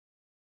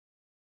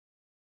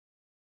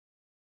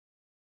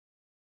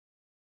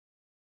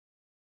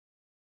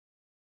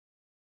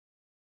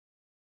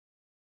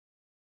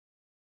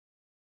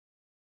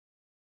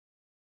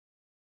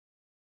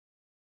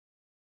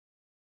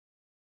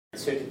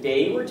So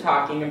today we're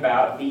talking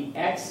about the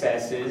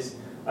excesses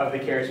of the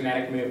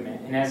charismatic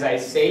movement. And as I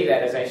say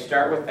that, as I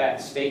start with that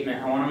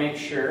statement, I want to make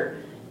sure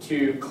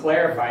to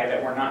clarify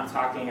that we're not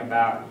talking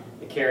about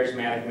the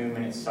charismatic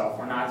movement itself.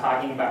 We're not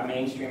talking about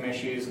mainstream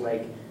issues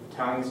like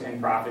tongues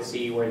and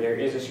prophecy, where there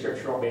is a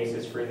scriptural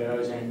basis for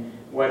those, and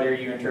whether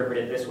you interpret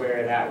it this way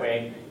or that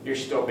way, you're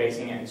still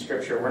basing it in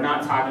Scripture. We're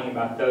not talking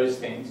about those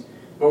things.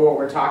 But what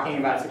we're talking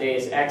about today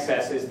is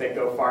excesses that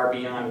go far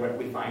beyond what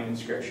we find in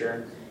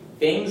Scripture.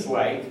 Things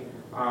like,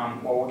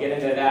 we'll get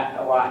into that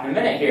a lot in a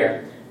minute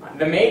here.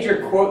 The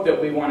major quote that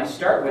we want to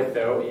start with,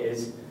 though,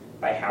 is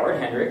by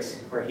Howard Hendricks,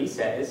 where he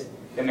says,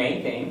 the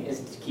main thing is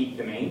to keep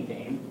the main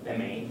thing the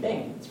main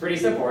thing. It's pretty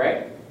simple,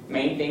 right? The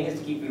main thing is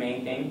to keep the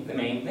main thing the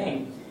main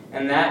thing.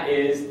 And that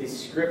is the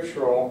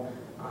scriptural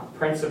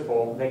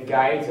principle that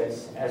guides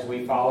us as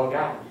we follow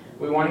God.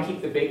 We want to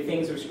keep the big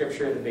things of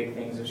Scripture the big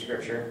things of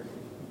Scripture.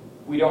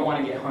 We don't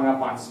want to get hung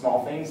up on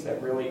small things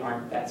that really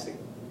aren't that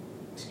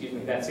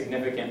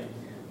significant.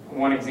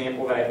 One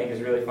example that I think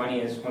is really funny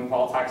is when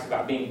Paul talks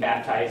about being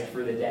baptized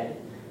for the dead.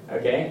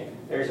 Okay?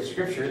 There's a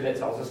scripture that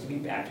tells us to be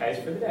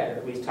baptized for the dead, or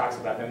at least talks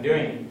about them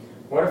doing it.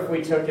 What if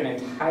we took an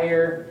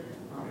entire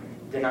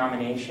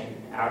denomination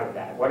out of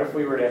that? What if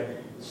we were to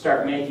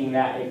start making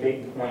that a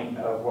big point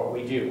of what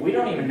we do? We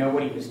don't even know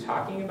what he was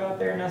talking about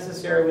there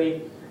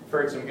necessarily. I've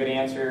heard some good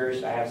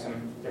answers. I have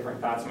some different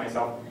thoughts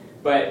myself.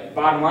 But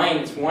bottom line,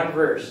 it's one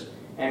verse.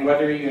 And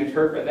whether you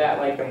interpret that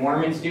like the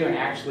Mormons do and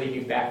actually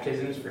do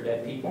baptisms for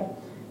dead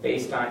people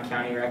based on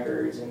county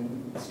records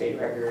and state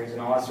records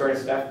and all that sort of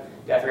stuff,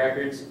 death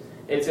records,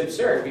 it's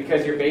absurd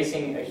because you're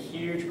basing a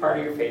huge part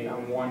of your faith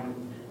on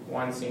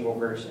one single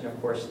verse. And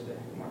of course, the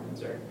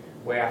Mormons are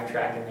way off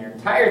track in their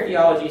entire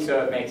theology,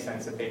 so it makes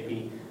sense that they'd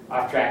be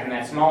off track in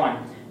that small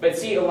one. But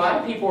see, a lot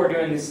of people are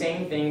doing the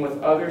same thing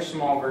with other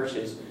small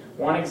verses.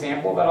 One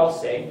example that I'll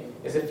say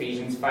is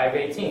Ephesians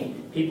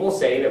 5:18. People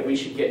say that we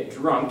should get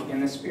drunk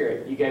in the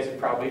Spirit. You guys have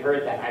probably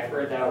heard that. I've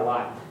heard that a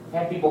lot. I've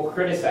had people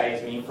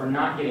criticize me for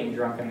not getting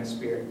drunk in the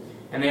Spirit.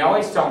 And they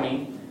always tell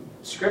me,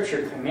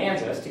 Scripture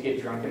commands us to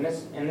get drunk in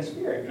the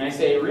Spirit. And I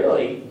say,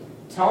 really?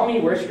 Tell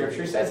me where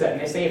Scripture says that. And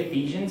they say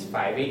Ephesians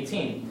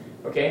 5:18.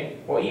 Okay?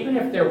 Well, even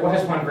if there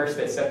was one verse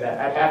that said that,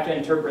 I'd have to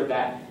interpret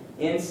that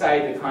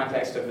inside the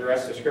context of the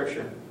rest of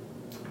Scripture.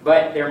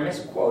 But they're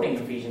misquoting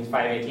Ephesians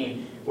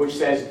 5:18, which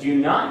says, do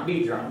not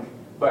be drunk,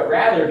 but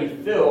rather be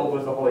filled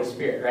with the Holy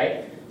Spirit,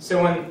 right?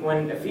 So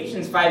when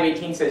Ephesians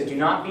 5:18 says, do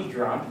not be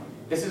drunk,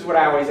 this is what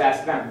I always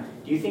ask them.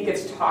 Do you think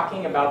it's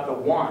talking about the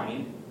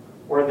wine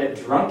or the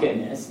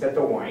drunkenness that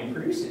the wine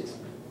produces?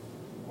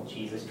 Well,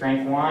 Jesus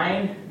drank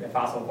wine, the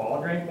Apostle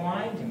Paul drank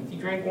wine, Timothy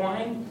drank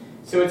wine.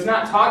 So it's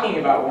not talking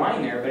about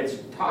wine there, but it's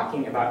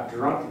talking about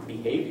drunk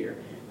behavior.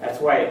 That's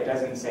why it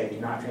doesn't say do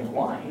not drink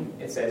wine.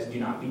 It says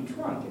do not be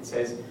drunk. It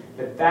says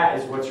that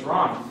is what's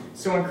wrong.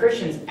 So when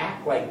Christians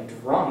act like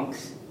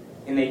drunks,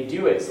 and they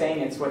do it saying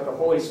it's what the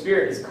Holy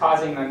Spirit is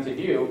causing them to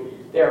do,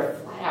 they're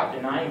flat out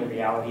denying the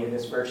reality of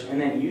this verse and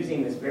then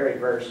using this very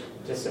verse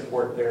to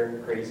support their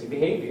crazy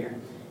behavior.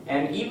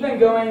 And even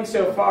going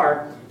so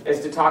far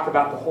as to talk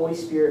about the Holy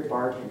Spirit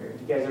bartender.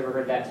 Have you guys ever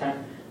heard that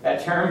term?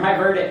 That term, I've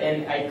heard it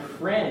and I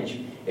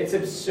cringe. It's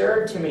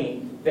absurd to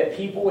me that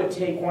people would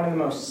take one of the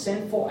most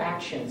sinful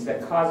actions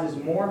that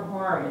causes more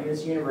harm in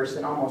this universe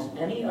than almost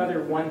any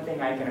other one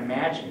thing I can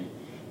imagine,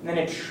 and then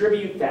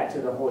attribute that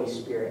to the Holy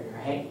Spirit,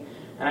 right?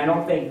 And I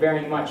don't think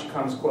very much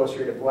comes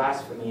closer to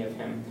blasphemy of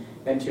Him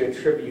than to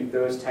attribute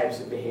those types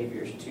of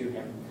behaviors to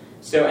Him.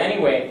 So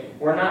anyway,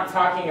 we're not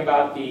talking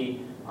about the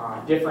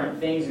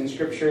different things in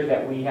Scripture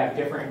that we have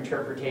different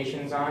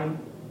interpretations on,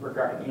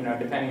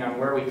 depending on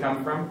where we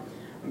come from.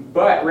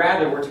 But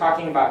rather, we're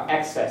talking about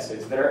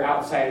excesses that are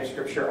outside of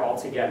Scripture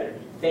altogether.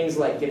 Things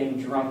like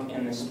getting drunk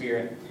in the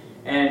Spirit.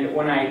 And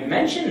when I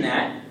mention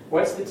that,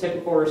 what's the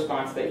typical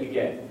response that you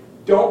get?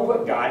 Don't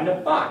put God in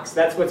a box.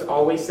 That's what's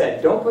always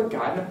said. Don't put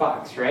God in a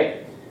box,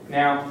 right?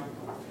 Now,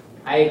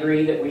 I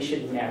agree that we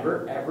should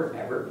never, ever,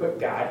 ever put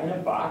God in a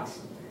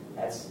box.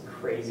 That's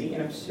crazy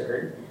and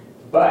absurd.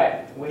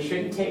 But we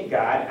shouldn't take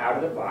God out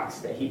of the box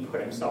that He put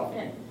Himself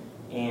in.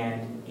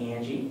 And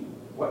Angie,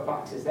 what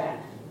box is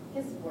that?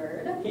 His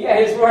Word. Yeah,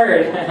 His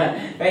Word.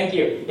 Thank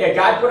you. Yeah,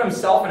 God put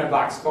Himself in a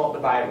box called the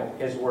Bible,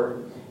 His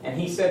Word. And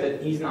He said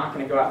that He's not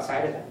going to go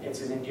outside of that. It's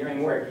His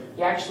enduring Word.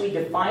 He actually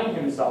defined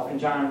Himself in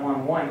John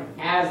 1:1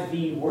 as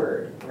the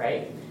Word,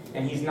 right?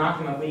 And He's not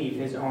going to leave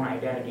His own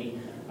identity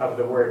of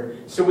the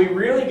Word. So we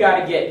really got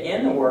to get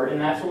in the Word, and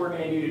that's what we're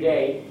going to do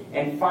today,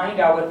 and find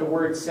out what the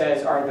Word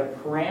says are the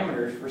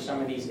parameters for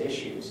some of these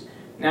issues.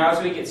 Now,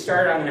 as we get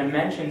started, I'm going to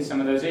mention some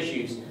of those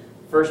issues.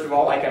 First of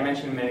all, like I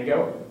mentioned a minute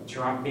ago,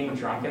 being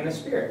drunk in the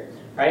Spirit.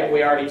 Right?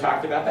 We already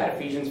talked about that.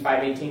 Ephesians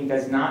 5:18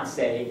 does not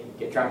say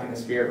get drunk in the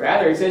Spirit.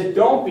 Rather, it says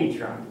don't be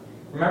drunk.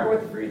 Remember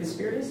what the fruit of the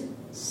Spirit is?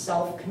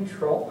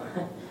 Self-control.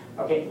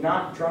 Okay,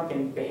 not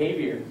drunken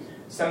behavior.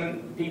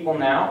 Some people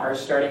now are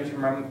starting to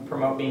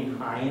promote being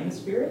high in the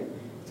Spirit,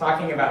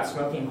 talking about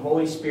smoking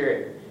Holy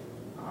Spirit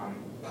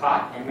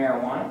pot and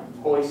marijuana,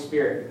 Holy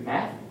Spirit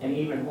meth, and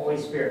even Holy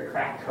Spirit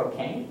crack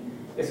cocaine.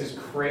 This is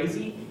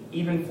crazy.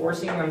 even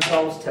forcing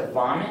themselves to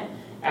vomit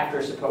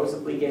after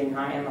supposedly getting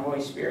high on the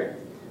Holy Spirit.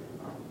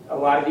 A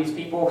lot of these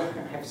people,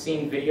 I've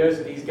seen videos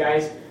of these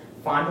guys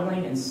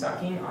fondling and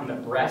sucking on the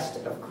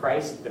breast of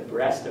Christ, the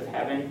breast of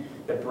heaven,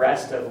 the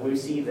breast of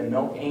Lucy, the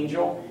milk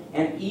angel,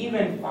 and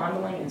even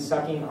fondling and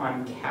sucking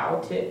on cow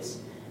tits,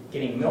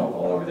 getting milk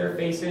all over their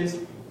faces,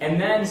 and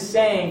then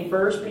saying,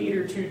 1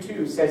 Peter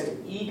 2:2 says to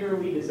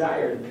eagerly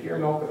desire the pure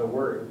milk of the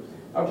Word.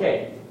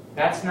 Okay,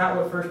 that's not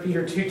what 1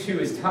 Peter 2:2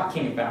 is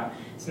talking about.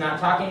 It's not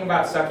talking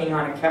about sucking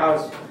on a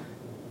cow's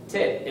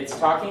tit. It's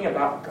talking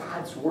about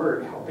God's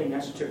Word helping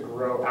us to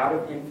grow out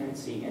of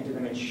infancy into the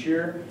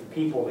mature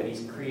people that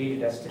He's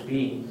created us to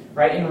be.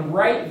 Right? And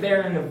right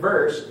there in the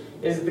verse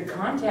is the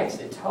context.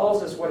 It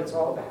tells us what it's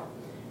all about.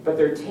 But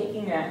they're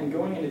taking that and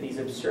going into these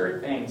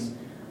absurd things.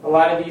 A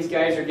lot of these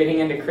guys are getting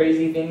into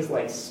crazy things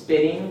like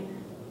spitting,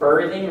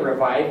 birthing,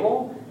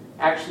 revival,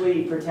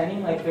 actually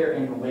pretending like they're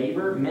in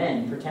labor,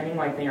 men pretending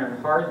like they are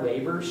in hard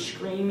labor,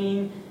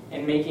 screaming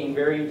and making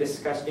very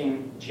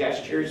disgusting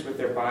gestures with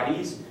their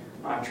bodies,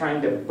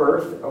 trying to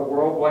birth a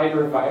worldwide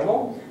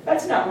revival.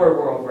 That's not where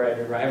worldwide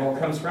revival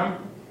comes from.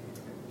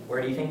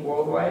 Where do you think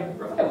worldwide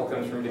revival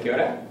comes from,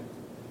 Dakota?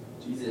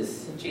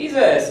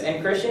 Jesus.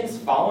 And Christians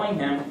following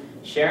Him,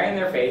 sharing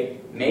their faith,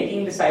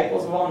 making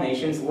disciples of all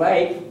nations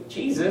like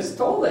Jesus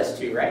told us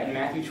to, right? In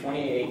Matthew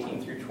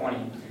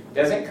 28:18-20.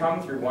 Doesn't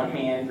come through one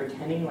man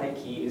pretending like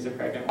he is a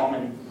pregnant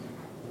woman.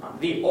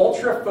 The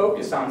ultra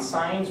focus on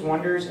signs,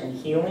 wonders, and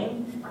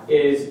healing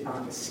is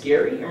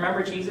scary.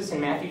 Remember, Jesus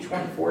in Matthew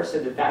 24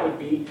 said that that would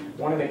be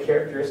one of the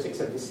characteristics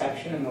of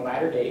deception in the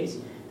latter days,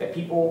 that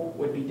people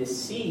would be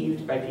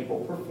deceived by people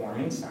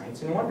performing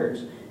signs and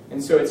wonders.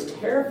 And so it's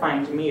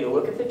terrifying to me to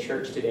look at the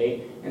church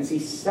today and see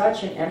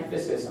such an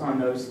emphasis on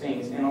those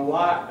things in a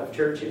lot of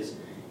churches.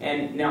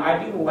 And now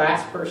I'd be the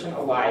last person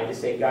alive to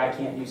say God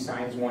can't do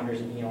signs,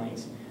 wonders, and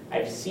healings.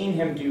 I've seen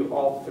Him do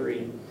all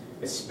three,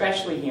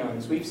 especially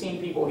healings. We've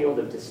seen people healed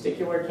of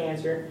testicular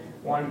cancer.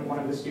 One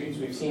of the students,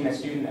 we've seen a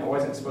student that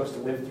wasn't supposed to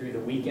live through the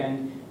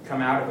weekend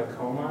come out of a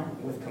coma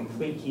with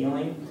complete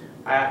healing.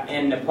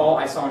 In Nepal,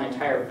 I saw an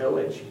entire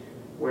village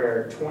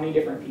where 20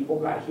 different people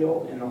got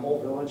healed, and the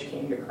whole village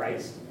came to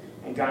Christ.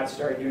 And God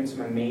started doing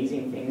some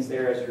amazing things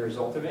there as a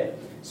result of it.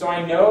 So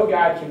I know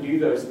God can do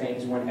those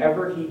things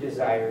whenever He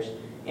desires.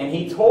 And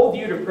He told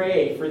you to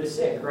pray for the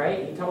sick,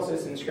 right? He tells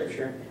us in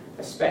Scripture,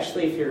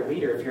 especially if you're a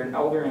leader, if you're an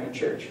elder in the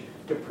church,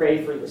 to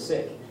pray for the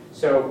sick.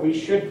 So we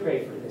should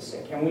pray for the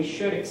sick, and we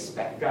should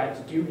expect God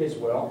to do His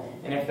will.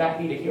 And if that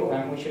be to heal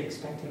them, we should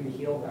expect Him to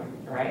heal them,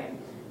 right?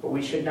 But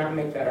we should not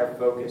make that our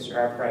focus or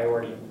our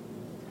priority.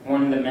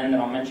 One of the men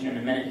that I'll mention in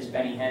a minute is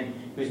Benny Hinn,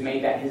 who's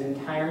made that his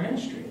entire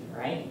ministry,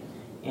 right?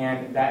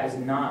 And that is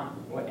not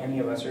what any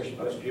of us are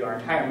supposed to do. Our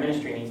entire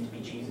ministry needs to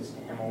be Jesus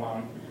and Him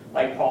alone.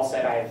 Like Paul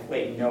said, I have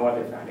laid no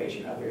other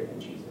foundation other than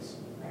Jesus,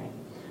 right?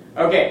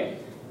 Okay,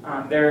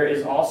 there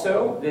is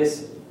also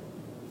this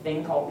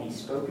thing called the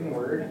spoken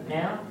word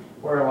now,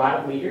 where a lot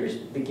of leaders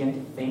begin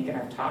to think, and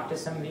I've talked to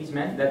some of these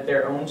men, that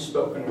their own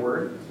spoken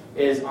word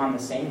is on the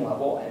same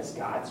level as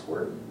God's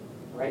word,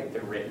 right?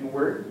 The written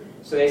word.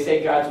 So they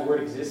say God's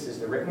word exists as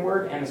the written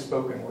word and the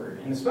spoken word.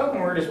 And the spoken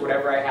word is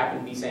whatever I happen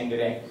to be saying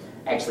today.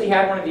 I actually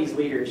had one of these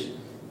leaders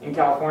in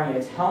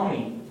California tell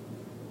me,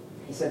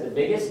 he said, the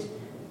biggest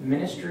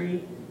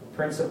ministry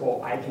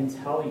principle I can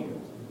tell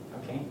you,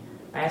 okay?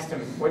 I asked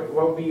him, what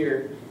would be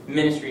your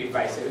ministry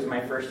advice? It was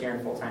my first year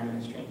in full-time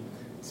ministry.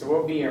 So what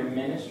would be your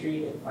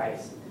ministry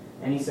advice?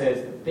 And he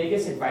says, the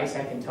biggest advice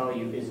I can tell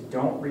you is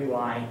don't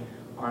rely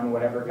on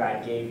whatever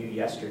God gave you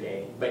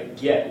yesterday, but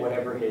get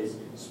whatever His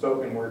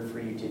spoken word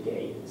for you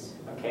today is,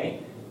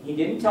 okay? He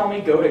didn't tell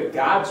me go to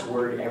God's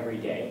word every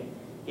day.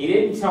 He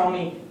didn't tell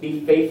me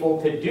be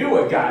faithful to do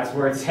what God's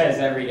word says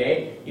every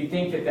day. You'd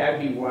think that that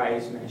would be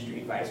wise ministry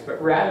advice.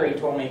 But rather, He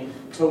told me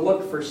to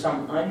look for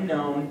some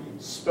unknown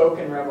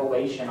spoken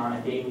revelation on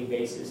a daily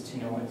basis to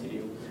know what to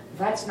do.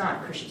 That's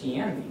not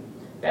Christianity.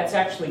 That's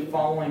actually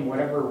following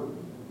whatever,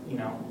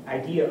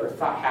 idea or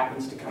thought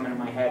happens to come into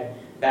my head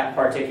that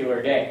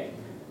particular day.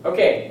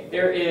 Okay,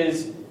 there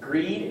is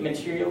greed,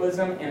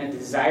 materialism, and a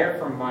desire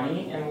for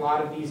money in a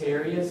lot of these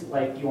areas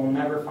like you'll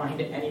never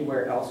find it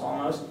anywhere else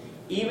almost.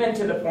 Even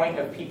to the point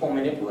of people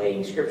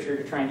manipulating Scripture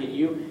to try and get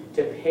you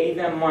to pay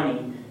them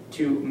money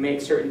to make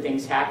certain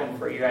things happen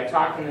for you. I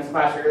talked in this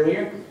class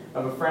earlier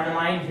of a friend of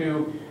mine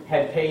who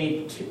had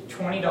paid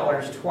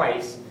 $20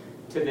 twice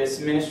to this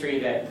ministry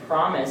that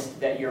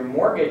promised that your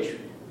mortgage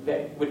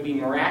that would be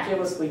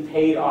miraculously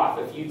paid off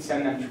if you'd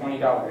send them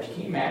 $20.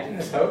 Can you imagine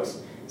this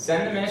hoax?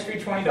 Send the ministry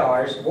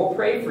 $20, we'll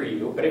pray for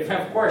you, but if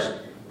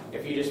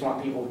you just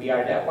want people to be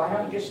out of debt, why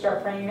don't you just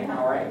start praying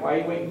now, right? Why are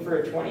you waiting for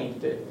a 20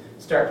 to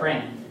start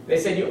praying? They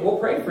said, we'll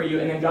pray for you,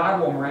 and then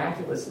God will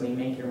miraculously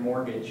make your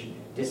mortgage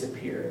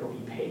disappear. It'll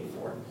be paid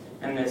for.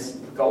 And this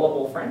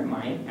gullible friend of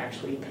mine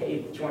actually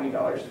paid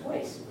 $20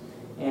 twice,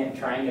 and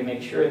trying to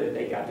make sure that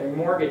they got their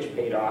mortgage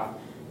paid off.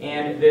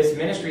 And this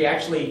ministry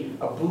actually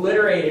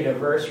obliterated a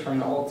verse from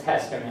the Old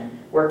Testament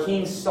where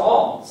King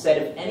Saul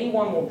said, if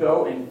anyone will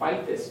go and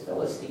fight this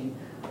Philistine,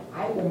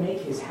 I will make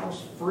his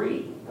house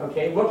free.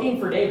 Okay, looking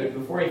for David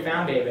before he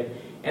found David.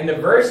 And the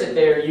verse that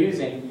they're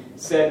using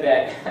said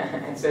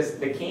that, it says,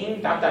 the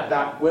king,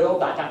 will,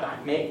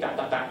 make,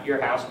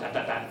 your house,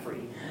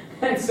 free.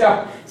 And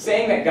so,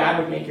 saying that God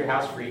would make your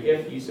house free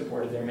if you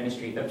supported their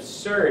ministry.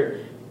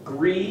 Absurd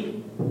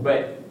greed,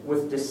 but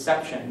with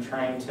deception,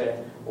 trying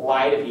to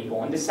lie to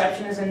people. And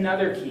deception is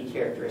another key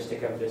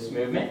characteristic of this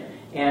movement.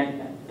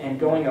 And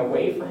going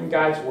away from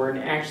God's word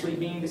and actually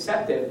being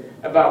deceptive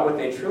about what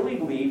they truly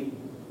believe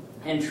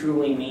and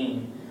truly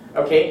mean.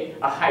 Okay,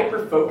 a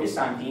hyper focus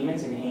on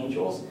demons and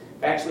angels.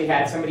 I've actually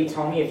had somebody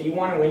tell me, if you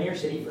want to win your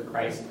city for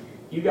Christ,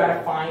 you got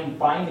to find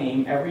by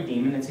name every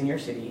demon that's in your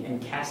city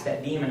and cast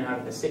that demon out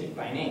of the city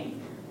by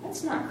name.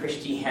 That's not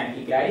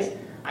Christianity, guys.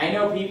 I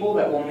know people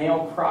that will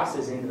nail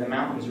crosses into the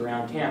mountains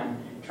around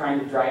town trying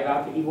to drive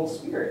out the evil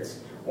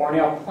spirits, or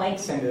nail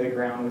planks into the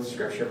ground with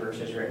scripture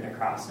verses written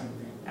across them.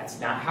 That's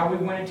not how we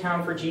win a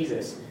town for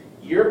Jesus.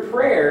 Your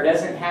prayer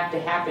doesn't have to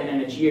happen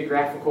in a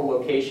geographical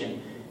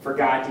location for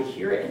God to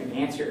hear it and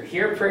answer.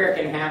 Your prayer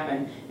can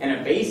happen in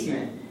a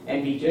basement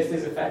and be just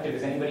as effective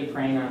as anybody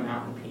praying on a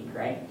mountain peak,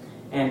 right?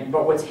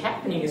 But what's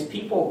happening is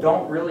people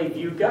don't really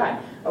view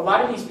God. A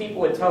lot of these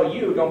people would tell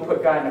you, don't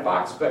put God in a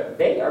box, but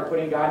they are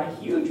putting God in a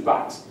huge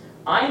box.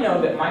 I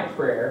know that my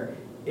prayer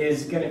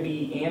is going to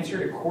be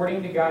answered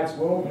according to God's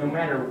will no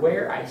matter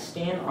where I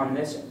stand on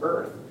this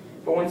earth.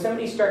 But when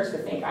somebody starts to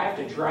think, I have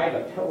to drive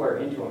a pillar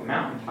into a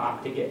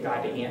mountaintop to get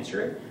God to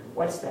answer it,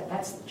 what's that?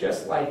 That's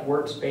just like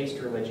works-based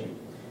religion.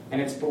 And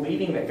it's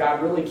believing that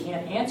God really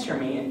can't answer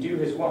me and do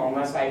his will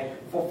unless I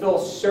fulfill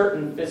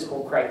certain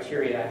physical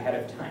criteria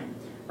ahead of time.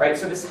 Right?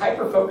 So this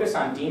hyper-focus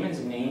on demons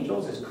and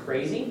angels is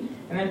crazy.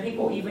 And then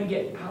people even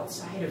get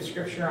outside of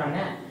Scripture on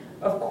that.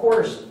 Of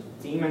course,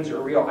 demons are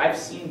real. I've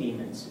seen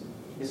demons.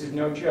 This is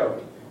no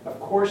joke. Of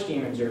course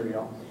demons are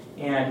real.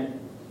 And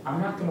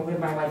I'm not going to live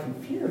my life in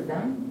fear of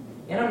them.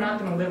 And I'm not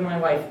going to live my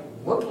life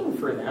looking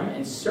for them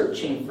and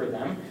searching for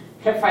them.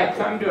 If I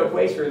come to a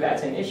place where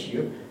that's an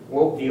issue,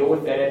 we'll deal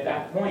with it at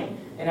that point.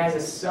 And as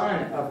a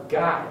son of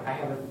God, I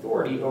have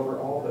authority over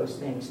all those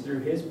things through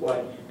his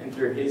blood and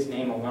through his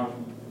name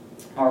alone.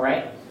 All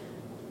right?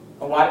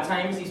 A lot of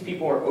times these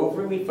people are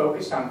overly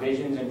focused on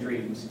visions and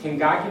dreams. Can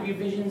God give you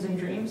visions and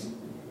dreams?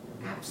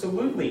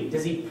 Absolutely.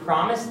 Does he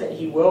promise that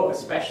he will,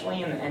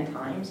 especially in the end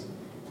times?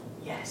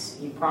 Yes.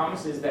 He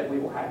promises that we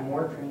will have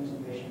more dreams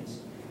and visions.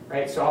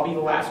 Right? So I'll be the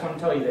last one to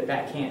tell you that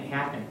that can't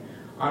happen.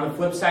 On the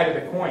flip side of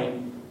the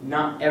coin,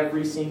 not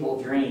every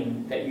single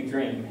dream that you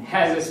dream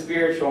has a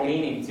spiritual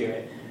meaning to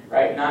it.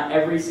 Right? Not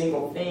every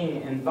single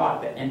thing and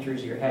thought that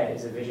enters your head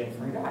is a vision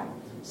from God.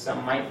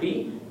 Some might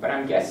be, but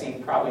I'm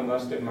guessing probably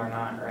most of them are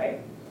not, right?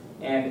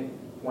 And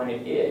when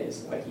it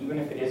is, like even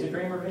if it is a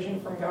dream or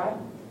vision from God,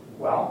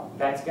 well,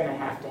 that's going to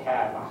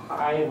have a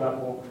high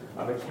level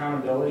of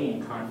accountability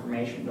and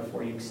confirmation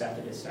before you accept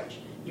it as such.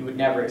 You would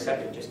never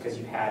accept it just because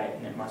you had it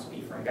and it must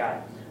be from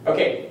God.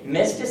 Okay,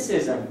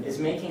 mysticism is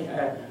making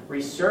a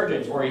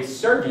resurgence or a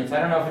surgence. I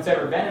don't know if it's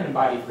ever been in the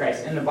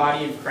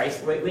body of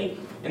Christ lately.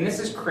 And this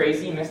is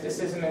crazy.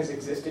 Mysticism has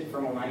existed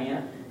for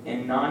millennia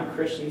in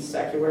non-Christian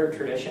secular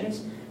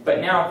traditions. But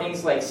now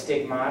things like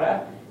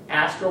stigmata,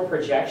 astral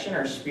projection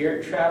or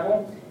spirit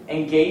travel,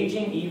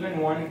 engaging, even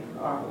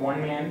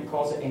one man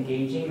calls it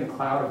engaging the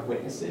cloud of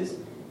witnesses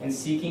and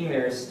seeking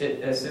their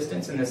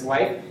assistance in this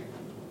life.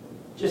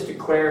 Just to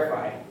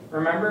clarify,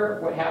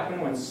 remember what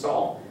happened when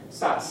Saul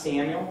sought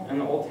Samuel in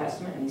the Old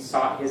Testament and he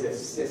sought his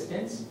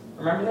assistance?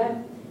 Remember that?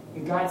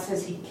 And God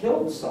says he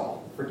killed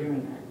Saul for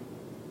doing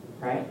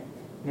that. Right?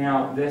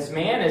 Now, this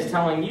man is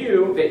telling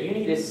you that you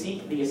need to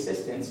seek the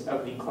assistance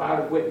of the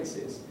cloud of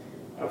witnesses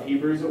of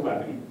Hebrews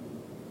 11,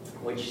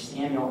 which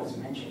Samuel is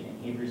mentioned in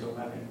Hebrews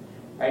 11.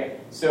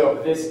 Right?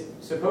 So this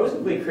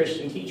supposedly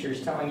Christian teacher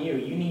is telling you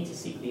need to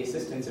seek the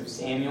assistance of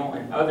Samuel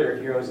and other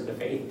heroes of the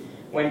faith,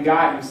 when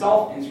God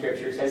himself in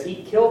Scripture says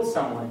he killed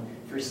someone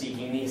for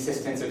seeking the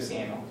assistance of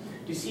Samuel.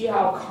 Do you see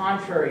how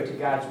contrary to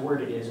God's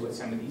word it is what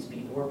some of these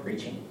people are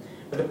preaching?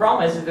 But the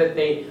problem is that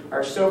they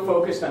are so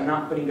focused on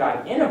not putting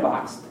God in a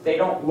box that they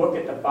don't look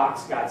at the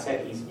box God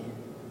said he's in.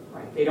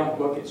 Right? They don't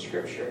look at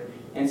Scripture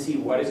and see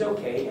what is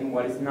okay and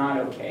what is not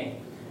okay.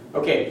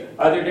 Okay,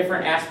 other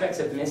different aspects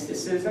of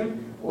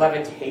mysticism: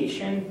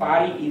 levitation,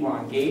 body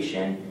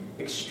elongation,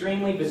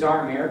 extremely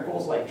bizarre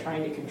miracles like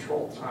trying to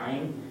control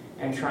time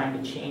and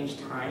trying to change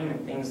time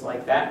and things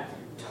like that.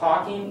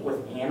 Talking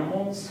with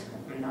animals.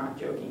 I'm not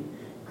joking.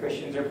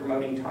 Christians are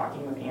promoting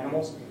talking with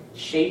animals.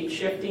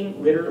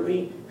 Shape-shifting,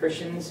 literally,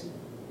 Christians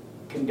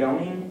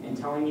condoning and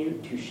telling you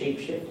to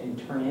shape-shift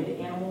and turn into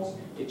animals,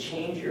 to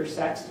change your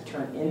sex, to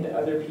turn into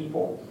other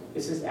people.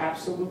 This is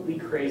absolutely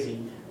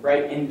crazy,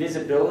 right?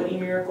 Invisibility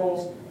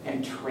miracles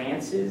and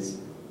trances,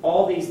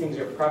 all these things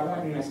are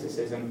prevalent in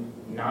mysticism,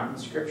 not in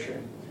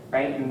Scripture,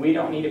 right? And we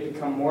don't need to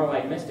become more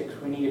like mystics,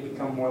 we need to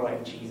become more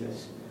like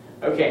Jesus.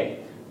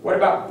 Okay, what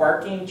about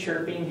barking,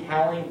 chirping,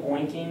 howling,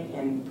 oinking,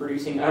 and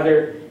producing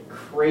other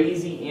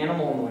crazy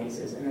animal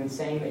noises, and then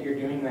saying that you're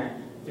doing that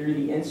through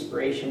the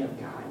inspiration of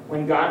God,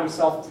 when God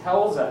himself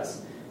tells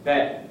us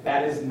that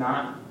that is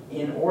not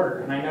in order.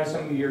 And I know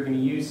some of you are going to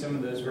use some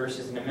of those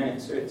verses in a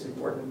minute, so it's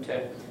important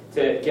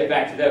to get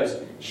back to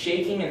those.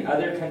 Shaking and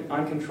other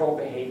uncontrolled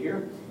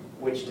behavior,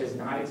 which does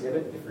not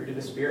exhibit the fruit of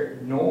the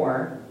Spirit,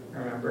 nor,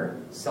 remember,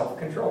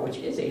 self-control, which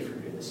is a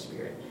fruit of the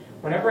Spirit.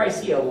 Whenever I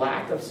see a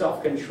lack of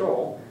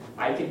self-control,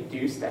 I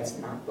deduce that's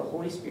not the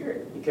Holy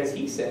Spirit, because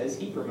he says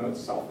he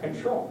promotes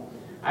self-control.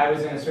 I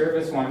was in a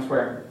service once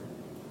where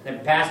the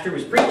pastor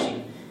was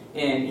preaching,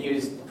 and he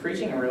was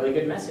preaching a really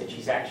good message.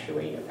 He's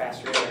actually a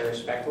pastor that I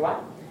respect a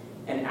lot.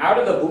 And out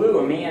of the blue,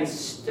 a man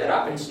stood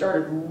up and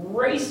started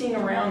racing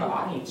around the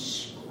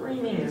audience,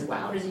 screaming as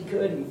loud as he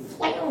could and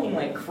flailing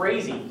like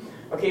crazy.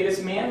 Okay,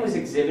 this man was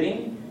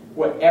exhibiting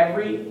what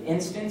every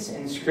instance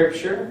in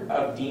Scripture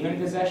of demon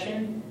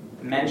possession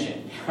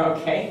mentioned.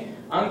 Okay?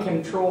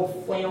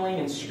 Uncontrolled flailing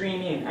and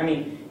screaming. I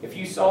mean, if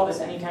you saw this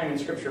anytime in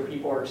Scripture,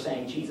 people are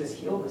saying, Jesus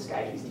healed this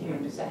guy, he's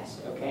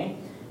demon-possessed. Okay?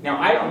 Now,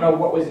 I don't know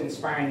what was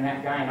inspiring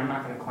that guy, and I'm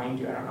not going to claim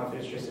to. I don't know if it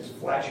was just his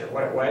flesh or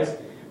what it was.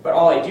 But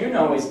all I do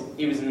know is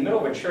he was in the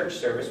middle of a church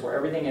service where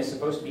everything is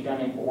supposed to be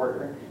done in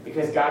order,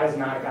 because God is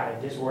not a God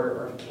of disorder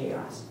or of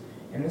chaos.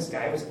 And this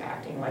guy was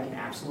acting like an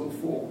absolute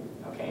fool.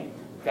 Okay?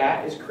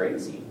 That is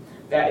crazy.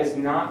 That is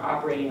not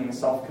operating in the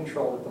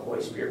self-control that the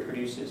Holy Spirit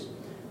produces.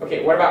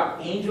 Okay, what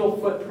about angel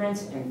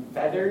footprints and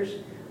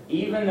feathers?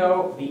 Even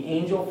though the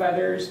angel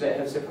feathers that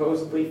have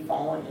supposedly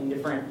fallen in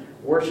different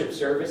worship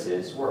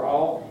services were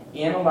all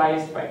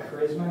analyzed by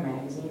Charisma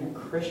Magazine, a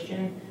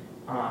Christian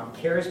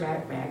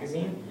charismatic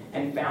magazine,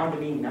 and found to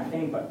be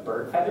nothing but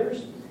bird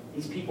feathers,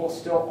 these people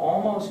still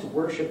almost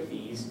worship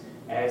these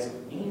as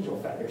angel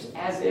feathers,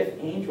 as if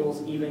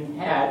angels even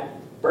had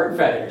bird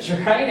feathers,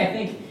 right? I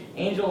think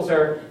angels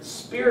are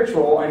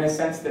spiritual in a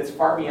sense that's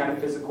far beyond a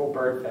physical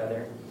bird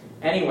feather.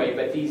 Anyway,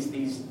 but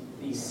these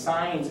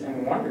signs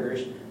and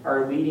wonders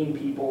are leading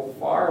people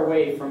far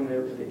away from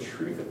the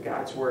truth of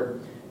God's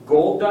Word.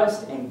 Gold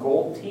dust and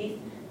gold teeth,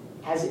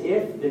 as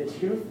if the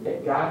tooth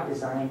that God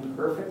designed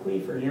perfectly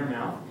for your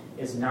mouth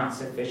is not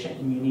sufficient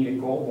and you need a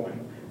gold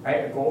one,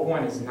 right? A gold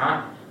one is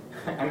not,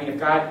 I mean, if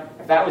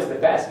that was the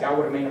best, God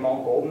would have made them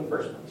all gold in the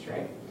first place,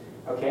 right?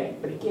 Okay?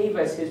 But He gave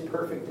us His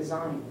perfect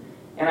design.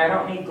 And I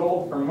don't need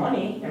gold for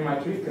money in my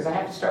tooth because I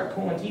have to start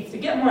pulling teeth to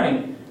get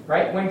money,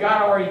 right? When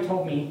God already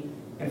told me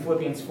in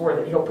Philippians 4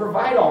 that He'll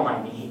provide all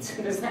my needs.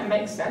 Does that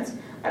make sense?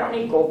 I don't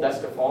need gold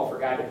dust to fall for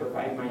God to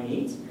provide my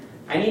needs.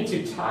 I need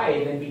to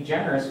tithe and be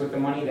generous with the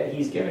money that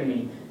He's given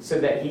me so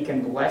that He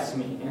can bless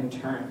me in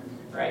turn,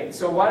 right?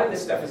 So a lot of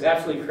this stuff is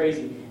absolutely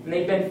crazy. And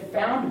they've been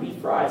found to be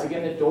frauds.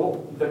 Again, the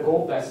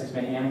gold dust has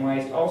been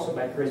analyzed also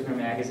by Charisma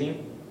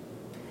Magazine.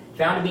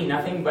 Found to be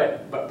nothing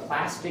but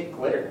plastic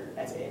glitter.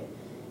 That's it.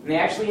 And they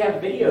actually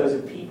have videos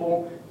of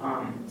people,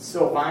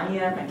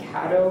 Sylvania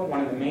Mikado,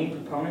 one of the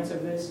main proponents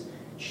of this,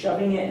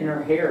 shoving it in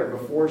her hair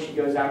before she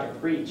goes out to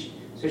preach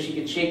so she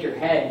could shake her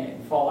head and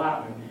it'd fall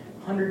out. And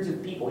hundreds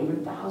of people,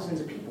 even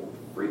thousands of people,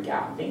 would freak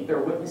out and think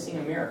they're witnessing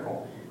a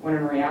miracle, when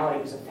in reality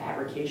it was a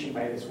fabrication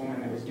by this woman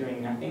that was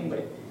doing nothing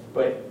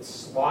but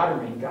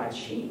slaughtering God's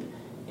sheep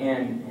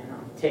and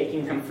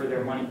taking them for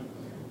their money.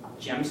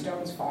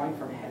 Gemstones falling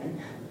from heaven,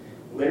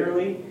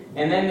 literally.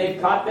 And then they've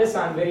caught this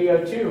on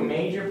video too.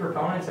 Major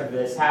proponents of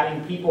this,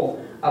 having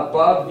people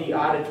above the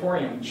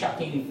auditorium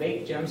chucking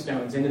fake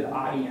gemstones into the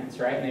audience,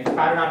 right? And they've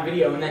caught it on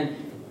video and then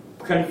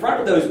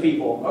confronted those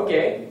people.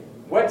 Okay,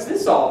 what's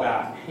this all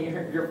about?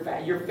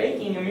 You're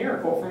faking a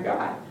miracle from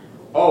God.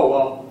 Oh,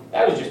 well,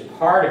 that was just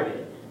part of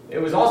it. It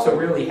was also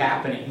really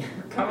happening.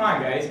 Come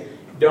on, guys.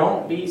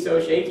 Don't be so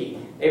shaky.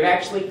 They've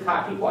actually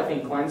caught people. I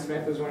think Glenn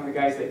Smith was one of the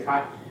guys that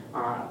caught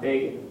a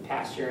big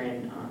pastor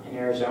in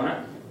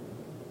Arizona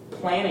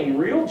planting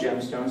real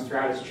gemstones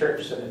throughout his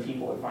church so that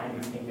people would find them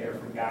and think they were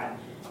from God.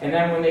 And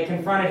then when they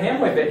confronted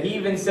him with it, he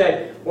even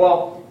said,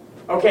 well,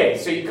 okay,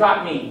 so you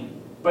caught me,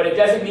 but it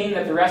doesn't mean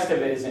that the rest of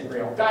it isn't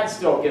real. God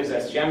still gives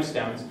us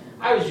gemstones.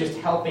 I was just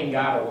helping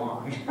God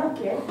along.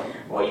 Okay?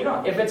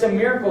 Well, if it's a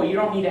miracle, you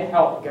don't need to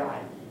help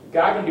God.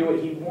 God can do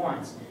what He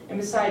wants. And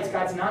besides,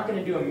 God's not going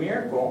to do a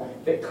miracle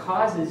that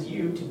causes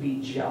you to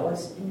be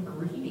jealous and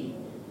greedy.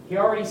 He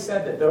already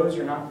said that those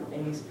are not the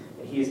things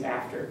that He is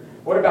after.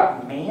 What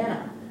about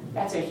manna?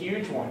 That's a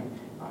huge one.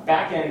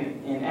 Back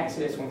in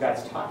Exodus, when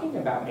God's talking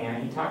about manna,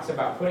 He talks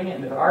about putting it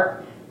into the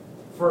ark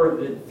for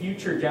the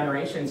future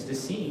generations to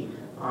see,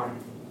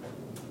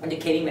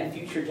 indicating that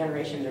future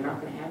generations are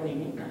not going to have any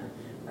manna.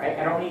 Right?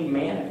 I don't need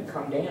manna to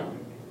come down.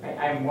 Right?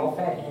 I am well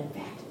fed. And in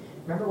fact,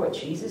 remember what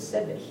Jesus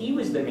said? That He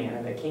was the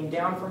manna that came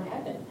down from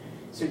heaven.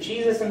 So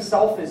Jesus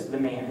Himself is the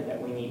manna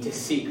that we need to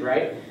seek,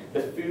 right?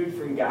 The food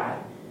from God.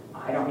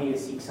 I don't need to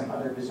seek some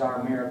other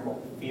bizarre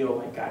miracle to feel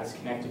like God is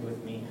connected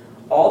with me.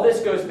 All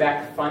this goes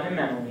back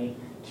fundamentally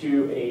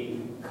to a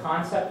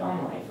concept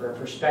on life, or a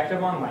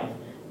perspective on life,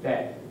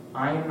 that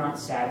I am not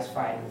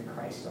satisfied with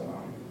Christ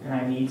alone, and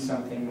I need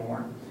something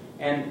more.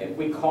 And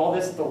we call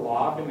this the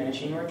law of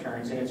diminishing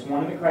returns, and it's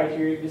one of the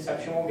criteria of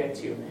deception we'll get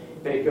to,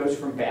 that it goes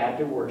from bad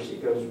to worse.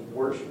 It goes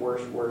worse,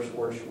 worse, worse,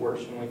 worse,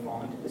 worse when we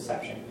fall into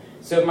deception.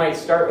 So it might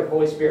start with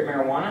Holy Spirit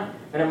marijuana,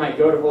 then it might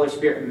go to Holy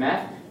Spirit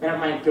meth, then it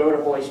might go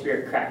to Holy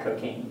Spirit crack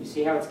cocaine. You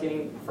see how it's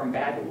getting from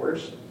bad to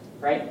worse,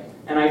 right?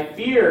 And I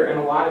fear in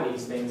a lot of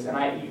these things,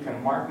 and you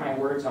can mark my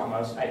words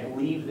almost, I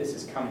believe this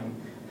is coming.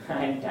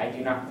 I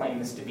do not claim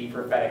this to be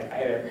prophetic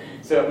either,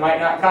 so it might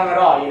not come at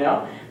all, you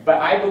know? But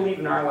I believe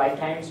in our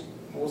lifetimes,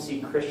 we'll see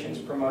Christians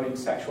promoting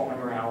sexual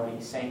immorality,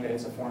 saying that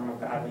it's a form of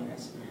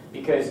godliness.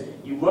 Because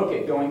you look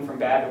at going from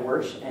bad to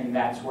worse, and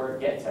that's where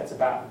it gets. That's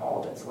about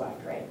all that's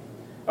left, right?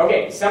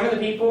 Okay, some of the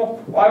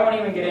people, well, I won't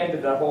even get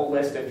into the whole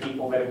list of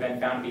people that have been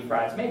found to be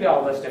frauds. Maybe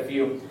I'll list a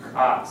few.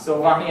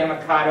 Sylvania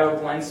Mikado,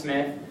 Glenn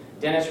Smith,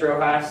 Dennis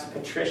Rojas,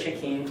 Patricia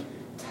King,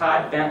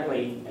 Todd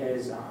Bentley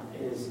is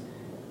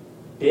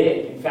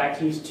big. In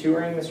fact, he's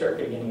touring the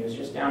circuit again. He was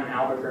just down in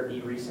Albuquerque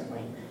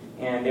recently.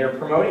 And they're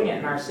promoting it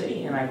in our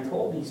city, and I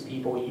told these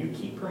people, you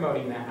keep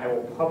promoting that, I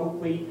will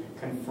publicly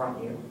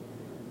confront you.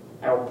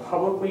 I will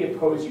publicly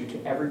oppose you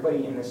to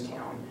everybody in this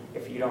town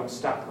if you don't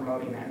stop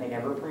promoting that. And they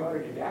never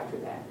promoted it after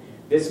that.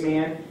 This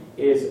man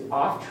is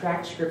off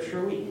track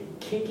scripturally,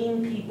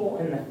 kicking people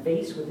in the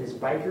face with his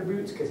biker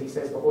boots because he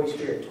says the Holy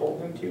Spirit told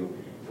him to,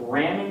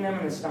 ramming them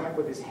in the stomach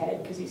with his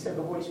head because he said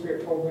the Holy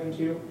Spirit told him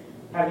to,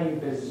 having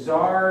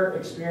bizarre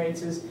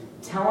experiences,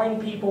 telling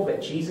people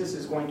that Jesus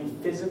is going to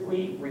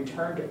physically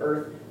return to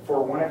earth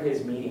for one of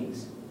his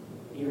meetings,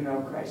 even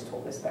though Christ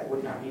told us that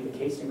would not be the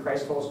case, and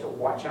Christ told us to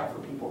watch out for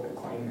people that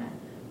claim that,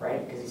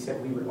 right? Because he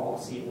said we would all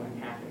see it when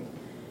it happened.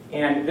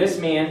 And this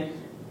man,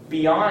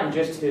 beyond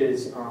just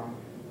his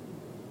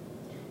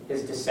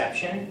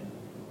deception,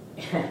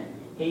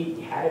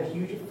 he had a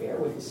huge affair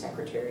with his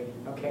secretary,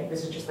 okay?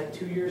 This is just like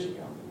 2 years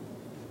ago.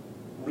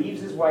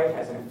 Leaves his wife,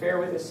 has an affair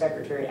with his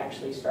secretary,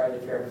 actually started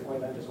the affair before he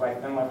left his wife,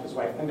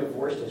 then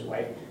divorced his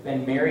wife,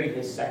 then married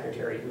his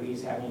secretary, who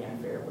he's having an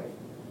affair with.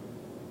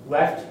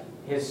 Left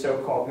his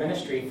so-called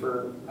ministry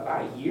for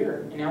about a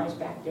year, and now he's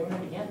back doing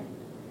it again.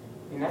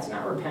 And that's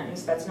not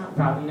repentance, that's not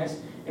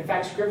godliness. In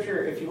fact,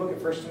 Scripture, if you look at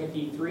 1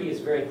 Timothy 3, is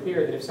very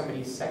clear that if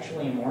somebody is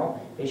sexually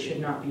immoral, they should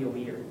not be a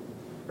leader.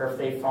 Or if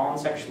they've fallen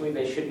sexually,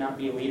 they should not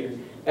be a leader.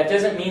 That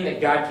doesn't mean that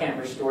God can't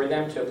restore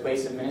them to a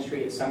place of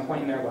ministry at some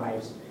point in their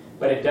lives.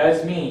 But it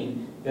does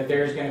mean that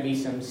there's going to be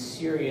some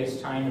serious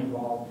time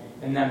involved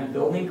in them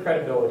building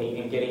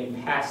credibility and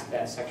getting past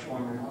that sexual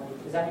immorality.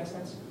 Does that make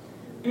sense?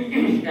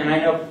 And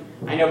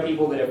I know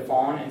people that have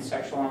fallen in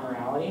sexual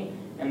immorality,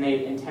 and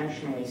they've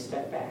intentionally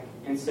stepped back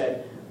and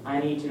said,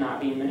 I need to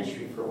not be in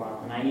ministry for a while,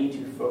 and I need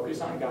to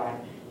focus on God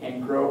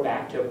and grow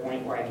back to a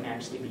point where I can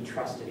actually be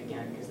trusted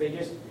again, because they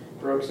just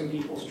broke some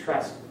people's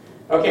trust.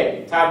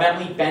 Okay, Todd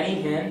Bentley,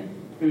 Benny Hinn,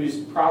 who's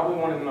probably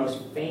one of the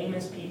most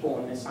famous people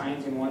in the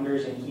signs and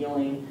wonders and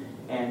healing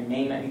and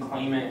name it and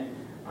claim it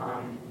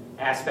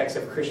aspects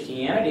of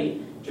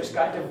Christianity, just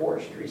got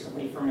divorced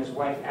recently from his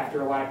wife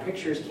after a lot of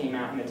pictures came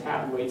out in the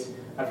tabloids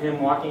of him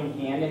walking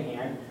hand in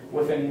hand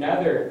with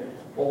another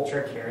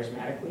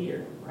ultra-charismatic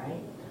leader,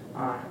 right?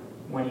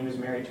 When he was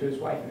married to his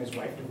wife, and his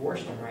wife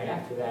divorced him right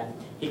after that.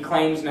 He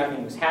claims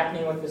nothing was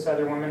happening with this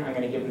other woman. I'm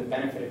going to give him the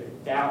benefit of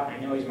the doubt. I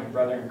know he's my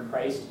brother in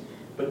Christ.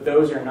 But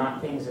those are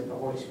not things that the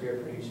Holy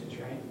Spirit produces,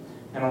 right?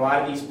 And a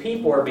lot of these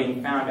people are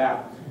being found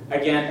out.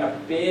 Again, a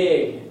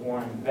big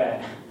one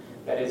that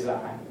is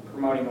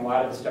promoting a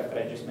lot of the stuff that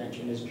I just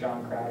mentioned is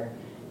John Crowder.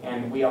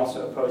 And we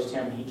also opposed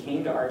him. He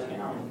came to our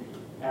town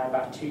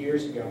about 2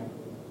 years ago.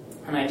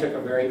 And I took a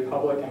very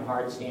public and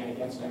hard stand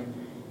against him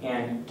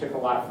and took a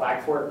lot of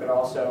flack for it. But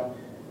also,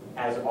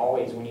 as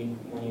always, when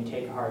you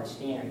take a hard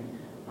stand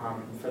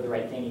for the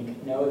right thing, you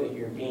can know that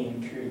you're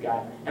being true to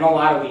God. And a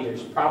lot of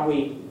leaders,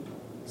 probably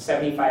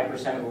 75%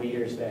 of the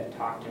leaders that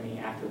talked to me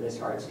after this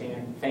hard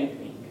stand thanked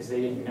me because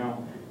they didn't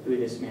know who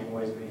this man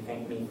was, and they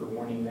thanked me for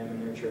warning them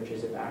in their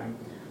churches about him.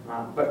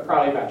 But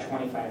probably about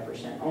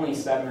 25%, only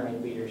 7 or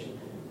 8 leaders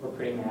were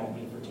pretty mad at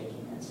me for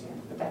taking that stand.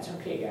 But that's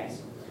okay,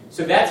 guys.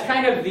 So that's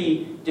kind of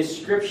the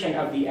description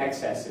of the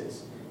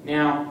excesses.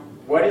 Now,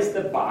 what is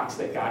the box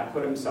that God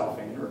put himself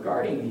in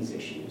regarding these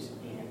issues?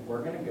 And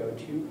we're going to go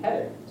to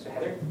Heather. So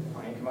Heather,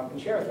 why don't you come up and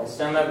share with us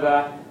some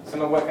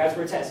of what God's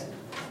Word says?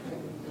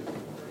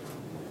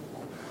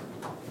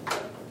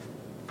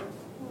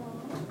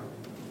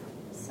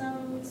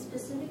 Some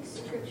specific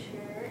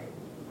scripture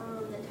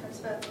that talks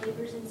about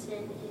believers in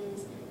sin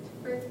is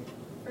 1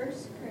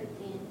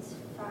 Corinthians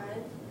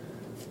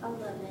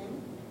 5:11.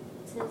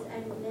 It says, I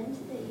meant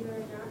that you are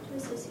not to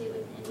associate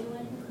with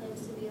anyone who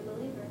claims to be a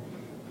believer,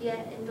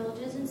 yet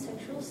indulges in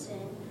sexual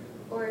sin,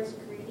 or is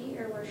greedy,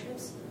 or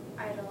worships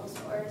idols,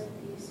 or is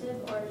abusive,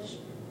 or is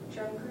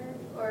drunkard,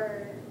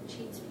 or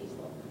cheats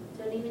people.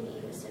 Don't even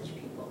eat with such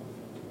people.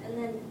 And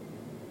then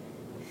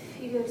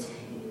if you go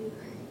to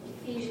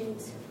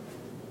Ephesians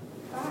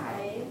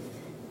 5,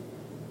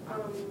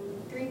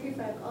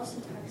 3-5 also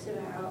talks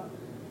about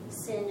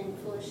sin and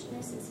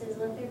foolishness. It says,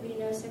 let there be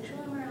no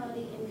sexual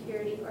immorality,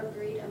 impurity, or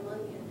greed among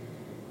you.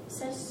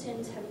 Such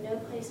sins have no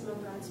place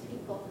among God's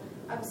people.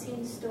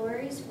 Obscene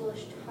stories,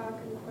 foolish talk,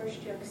 and coarse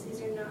jokes,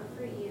 these are not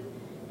for you.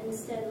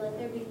 Instead, let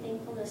there be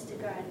thankfulness to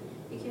God.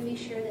 You can be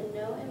sure that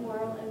no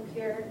immoral,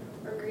 impure,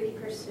 or greedy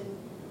person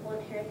will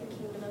inherit the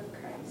kingdom of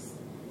Christ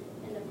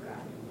and of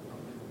God.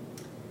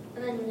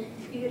 And then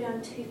if you go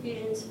down to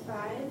Ephesians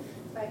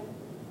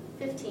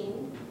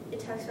 5:15, it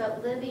talks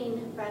about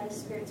living by the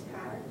Spirit's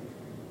power.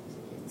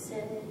 It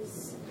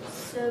says,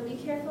 "So be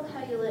careful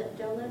how you live.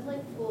 Don't live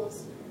like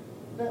fools,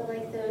 but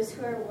like those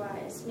who are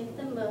wise. Make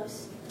the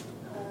most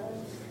of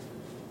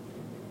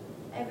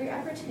every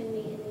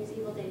opportunity in these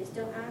evil days.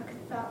 Don't act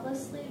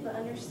thoughtlessly, but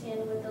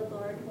understand what the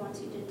Lord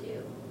wants you to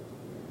do."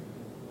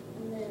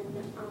 And then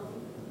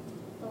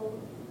the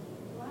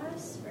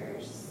last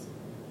verses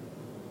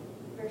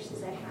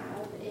I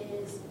have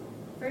is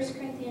 1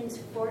 Corinthians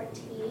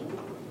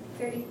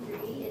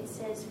 14:33. It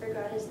says, "For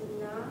God is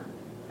not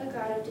a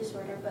God of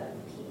disorder, but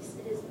of peace.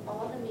 It is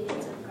all the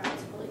meetings of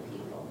God's holy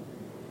people."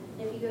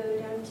 And if you go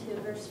down to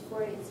verse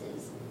 40, it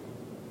says,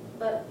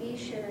 "But be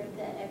sure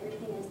that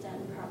everything is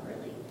done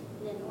properly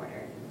and in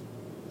order."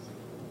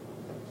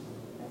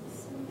 That's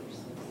some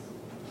verses.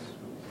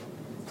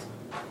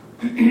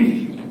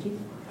 Thank you.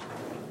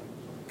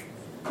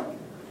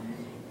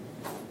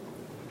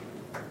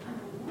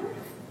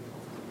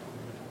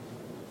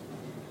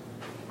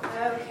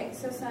 Okay,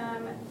 so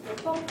some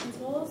biblical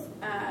principles.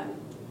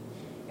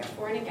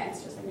 For and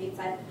against, just like Nate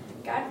said,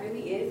 God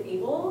really is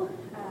able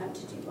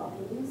to do all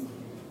things. It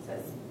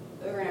says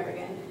over and over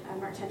again,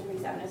 Mark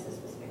 10:27 is a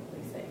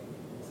specifically saying,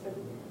 with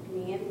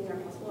me and things are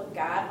impossible. With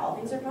God, all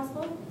things are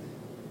possible.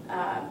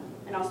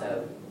 And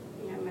also,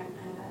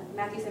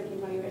 Matthew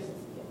 17:20, where it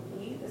says,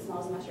 "Be the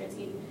smallest mustard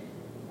seed."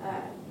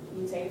 You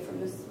can say from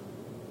this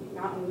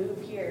mountain,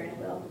 move here, and it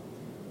will.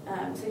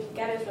 So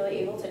God is really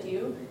able to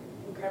do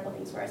incredible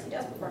things for us. He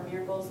does perform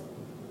miracles.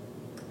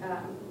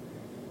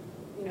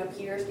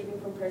 Peter escaping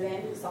from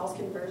prison, Saul's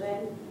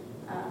conversion,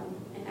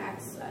 in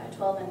Acts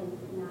 12 and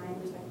 9,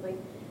 respectively.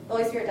 The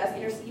Holy Spirit does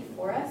intercede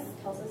for us,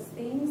 tells us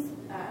things,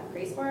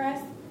 prays for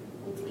us,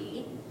 and to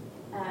eat.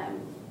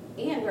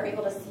 And we're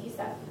able to see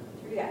stuff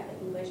through that,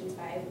 like in Galatians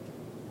 5.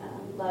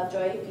 Love,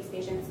 joy, peace,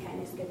 patience,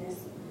 kindness,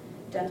 goodness,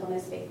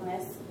 gentleness,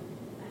 faithfulness.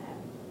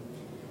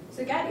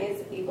 So God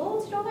is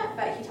able to do all that,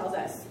 but he tells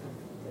us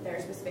that there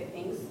are specific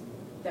things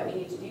that we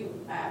need to do.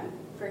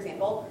 For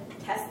example,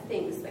 test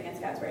things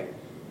against God's word.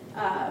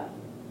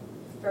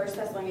 1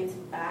 Thessalonians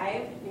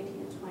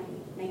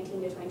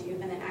 5:19 to 22,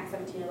 and then Acts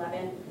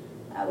 17:11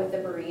 with the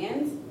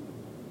Bereans.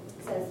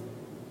 It says,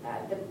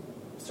 the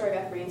story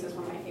about the Bereans is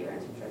one of my favorite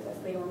in Scripture. It says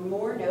they were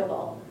more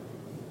noble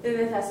than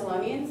the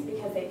Thessalonians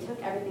because they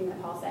took everything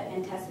that Paul said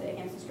and tested it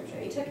against the Scripture.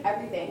 They took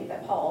everything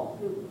that Paul,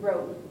 who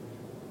wrote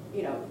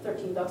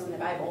 13 books in the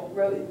Bible,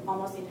 wrote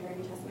almost the entire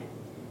New Testament,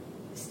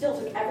 still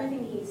took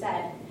everything he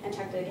said and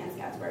checked it against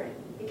God's word,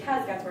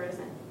 because God's word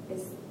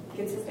is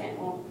consistent,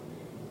 won't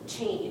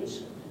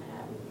change.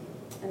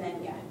 And then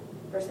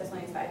 1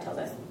 Thessalonians 5 tells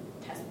us,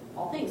 test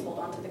all things, hold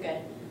on to the good.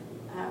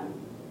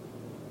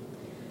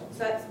 So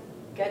that's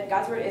good.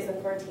 God's word is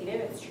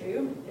authoritative, it's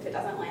true. If it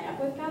doesn't line up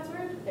with God's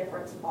word, therefore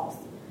it's false.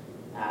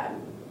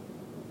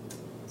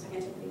 2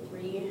 Timothy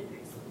 3,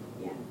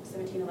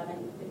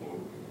 17:11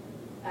 again.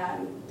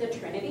 The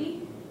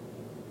Trinity,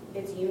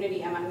 it's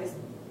unity among this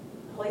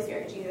Holy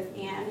Spirit, Jesus,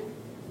 and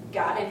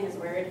God in his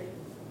word.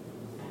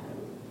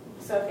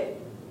 So if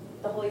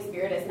the Holy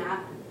Spirit is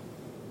not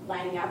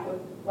lining up with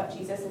what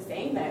Jesus is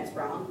saying, then it's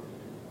wrong.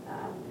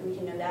 And we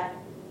can know that.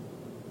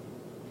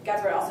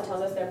 God's word also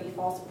tells us there will be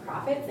false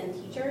prophets and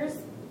teachers.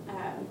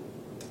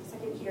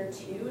 2 Peter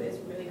 2 is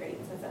really great.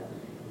 It says that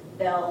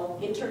they'll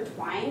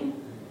intertwine,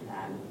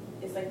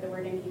 is like the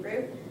word in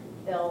Hebrew.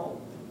 They'll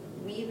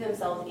weave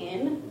themselves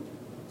in,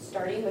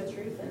 starting with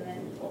truth, and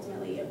then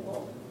ultimately it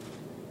will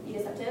be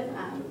deceptive.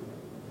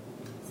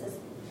 It says,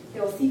 they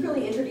will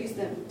secretly introduce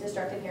them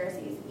destructive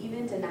heresies,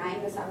 even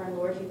denying the sovereign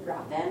Lord who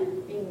brought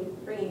them,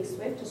 bringing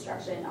swift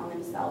destruction on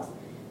themselves.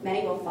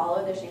 Many will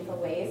follow their shameful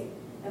ways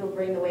and will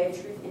bring the way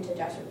of truth into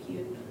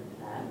disrepute.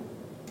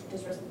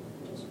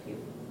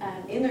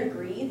 In their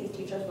greed, these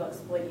teachers will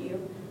exploit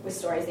you with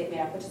stories they've made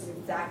up, which is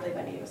exactly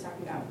what Nate was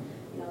talking about.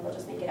 They'll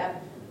just make it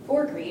up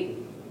for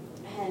greed.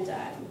 And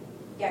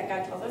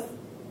God tells us,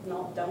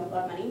 no, don't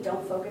love money,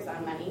 don't focus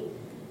on money.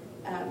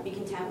 Be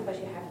content with what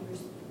you have.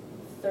 Hebrews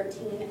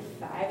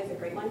 13:5 is a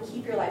great one.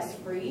 Keep your lives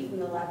free from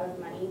the love of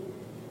money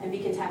and be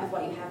content with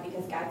what you have,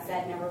 because God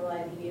said, never will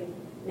I leave you,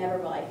 never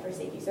will I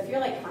forsake you. So if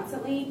you're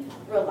constantly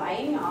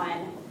relying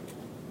on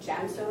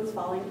gemstones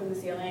falling from the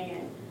ceiling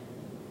and,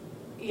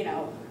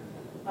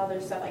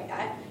 other stuff like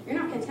that, you're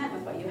not content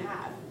with what you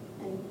have.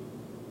 And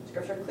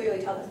Scripture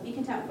clearly tells us, be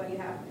content with what you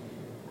have.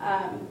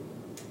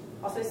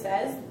 Also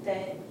says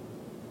that,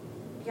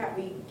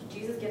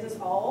 Jesus gives us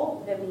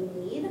all that we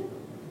need.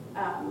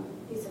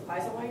 He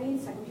supplies all our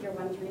needs, 2 Peter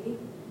 1:3,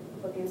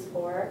 Philippians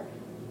 4.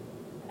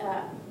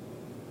 A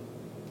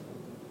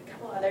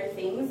couple other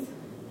things.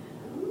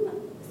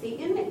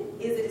 Satan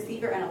is a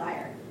deceiver and a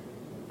liar.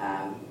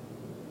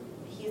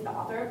 He's the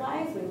author of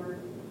lies.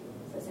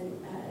 It says in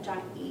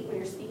John 8, when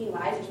you're speaking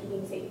lies, you're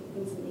speaking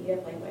Satan's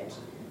negative language.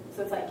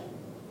 So it's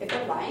if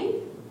they're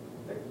lying,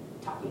 they're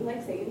talking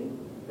like Satan,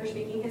 they're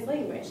speaking his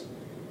language.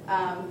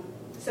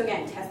 So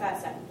again, test that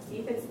stuff. See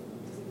if it's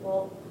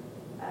deceitful,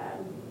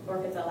 or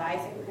if it's a lie.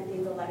 2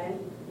 Corinthians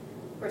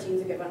 11:14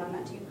 is a good one on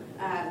that too.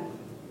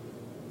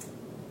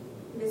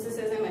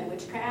 mysticism and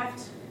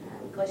witchcraft.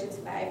 Galatians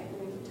 5,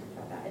 we talked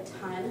about that a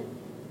ton.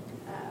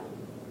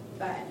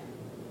 But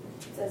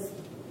it says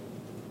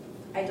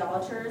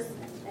idolaters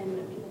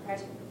and people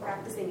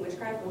practicing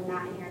witchcraft will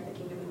not inherit the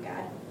kingdom of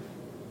God,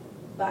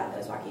 but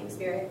those walking in the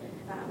Spirit.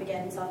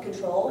 Again,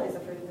 self-control is a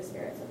fruit of the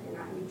Spirit, so if you're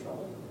not in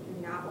control,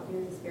 you're not walking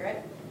in the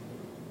Spirit.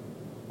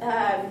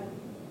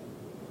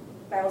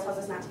 Bible tells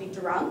us not to be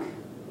drunk,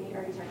 we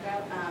already talked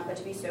about, but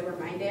to be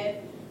sober-minded,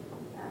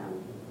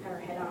 have our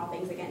head on all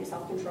things, again,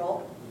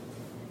 self-control.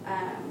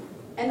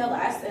 And the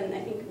last, and I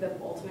think the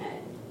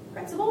ultimate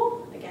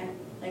principle, again,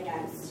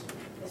 against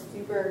the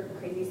super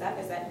crazy stuff,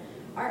 is that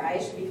our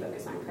eyes should be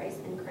focused on Christ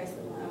and Christ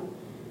alone.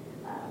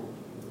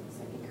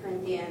 2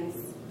 Corinthians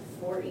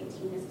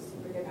 4:18 is a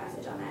super good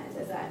passage on that. It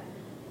says that,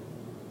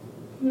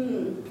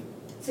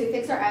 so we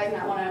fix our eyes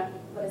not on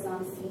what is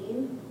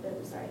unseen,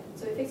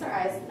 so we fix our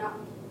eyes not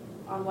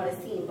on what is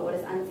seen, but what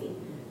is unseen.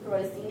 For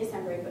what is seen is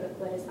temporary, but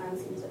what is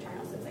unseen is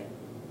eternal. So it's like,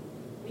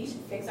 we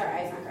should fix our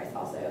eyes on Christ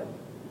also.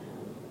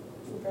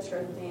 In 1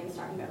 Corinthians,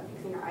 talking about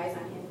fixing our eyes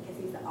on him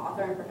because he's the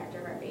author and perfecter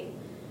of our faith.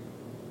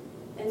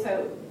 And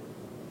so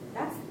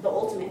that's the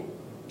ultimate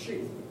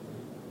truth.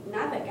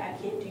 Not that God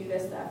can't do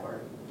this stuff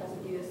or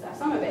doesn't do this stuff.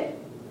 Some of it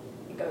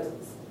goes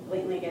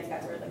blatantly against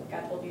God's word, like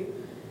God told you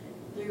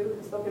through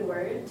the spoken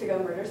word to go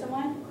murder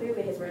someone.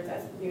 Clearly his word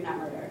says, do not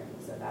murder.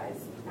 So that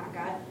is not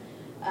God.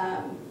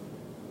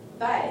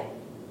 But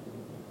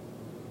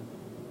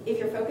if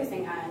you're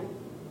focusing on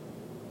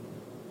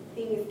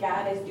things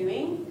God is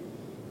doing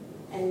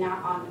and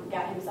not on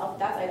God himself,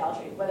 that's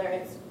idolatry. Whether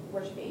it's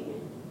worshiping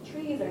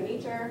trees or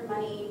nature,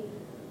 money,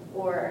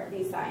 or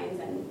these signs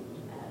and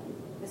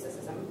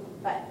mysticism.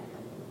 But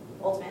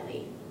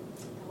ultimately,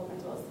 the whole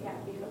principle is,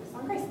 be focused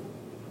on Christ.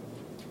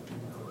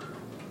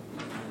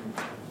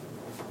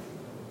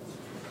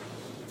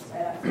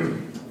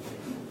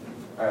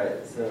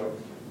 Alright, so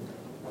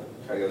I'll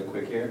try to go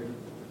quick here.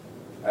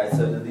 Alright,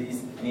 so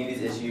any of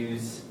these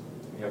issues,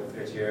 we have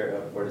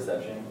criteria for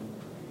deception,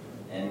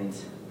 and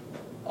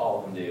all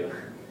of them do.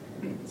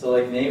 So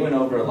like Nate went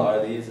over a lot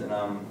of these, and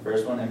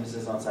first one,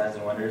 emphasis on signs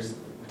and wonders.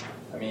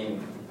 I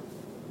mean,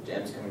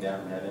 gems coming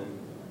down from heaven.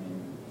 I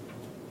mean,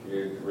 if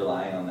you're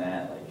relying on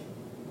that, like,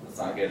 that's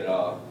not good at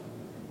all.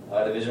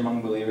 Division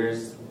among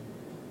believers,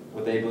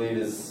 what they believe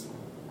is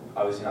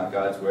obviously not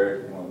God's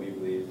word, and what we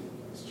believe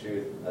is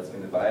truth. That's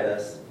going to divide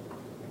us.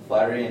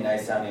 Flattery and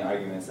nice-sounding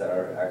arguments that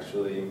are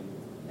actually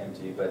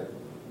empty, but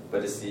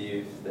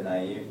deceive the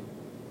naive.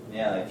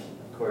 Yeah, like,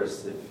 of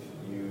course, if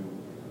you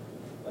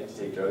like to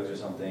take drugs or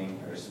something,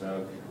 or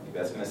smoke, like,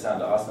 that's going to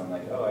sound awesome,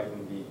 like, oh, I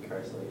can be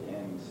Christ-like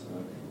and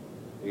smoke.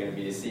 You're going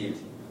to be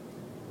deceived.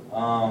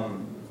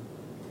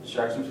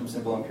 Distraction from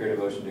simple and pure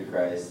devotion to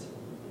Christ.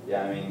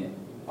 Yeah, I mean,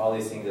 all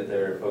these things that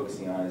they're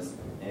focusing on is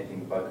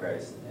anything but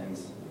Christ, and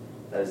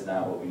that is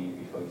not what we need to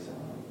be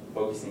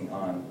focusing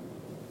on,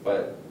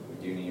 but we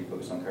do need to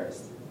focus on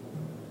Christ.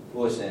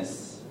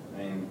 Foolishness, I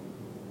mean,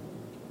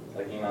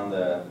 like being on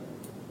the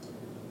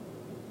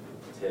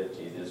tip of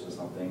Jesus or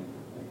something,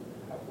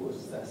 like, how foolish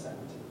does that sound?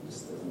 It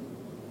just doesn't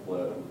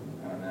flow,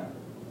 I don't know.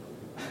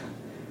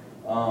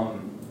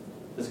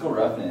 Physical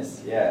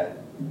roughness, yeah.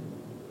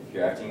 If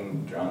you're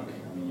acting drunk,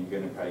 I mean, you're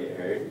going to probably get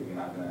hurt. You're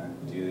not going to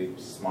do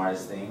the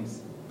smartest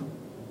things.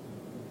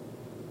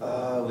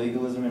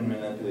 Legalism and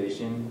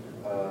manipulation.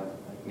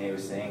 Like Nate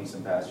was saying,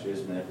 some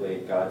pastors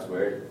manipulate God's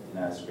word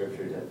and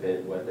scripture to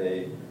fit what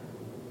they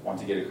want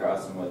to get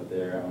across and what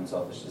their own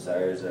selfish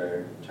desires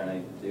are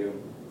trying to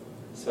do.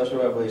 Special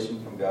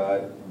revelation from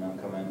God, an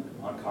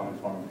uncommon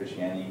form of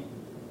Christianity.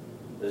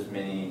 There's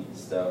many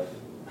stuff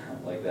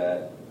like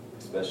that,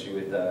 especially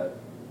with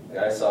like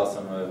I saw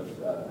some of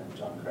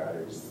John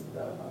Crowder's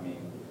stuff. I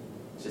mean,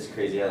 it's just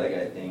crazy how that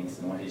guy thinks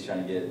and what he's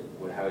trying to get,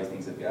 how he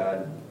thinks of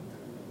God.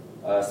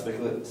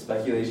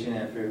 Speculation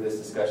and fruitless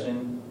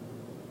discussion.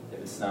 If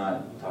it's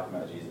not talking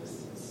about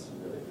Jesus, it's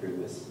really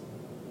fruitless.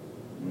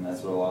 And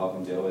that's what a lot of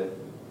them deal with.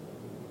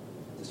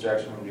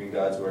 Distraction from doing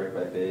God's work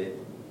by faith.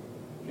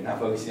 If you're not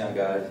focusing on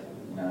God,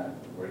 you're not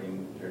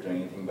working or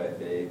doing anything by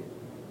faith.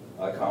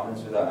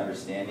 Confidence without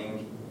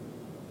understanding.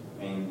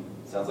 I mean,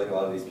 it sounds like a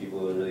lot of these people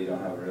really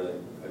don't have a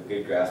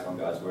good grasp on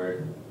God's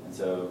word, and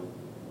so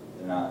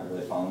they're not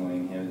really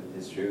following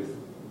His truth.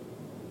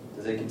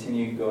 Does it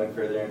continue going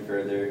further and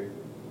further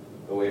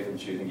away from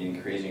truth and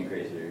getting crazier and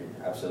crazier?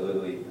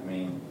 Absolutely. I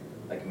mean,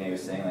 like Nate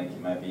was saying, like, you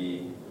might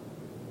be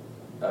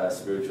a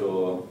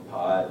spiritual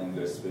pot and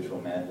goes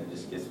spiritual meth and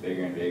just gets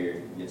bigger and bigger,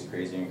 and gets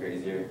crazier and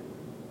crazier.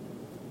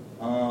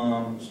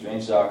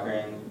 Strange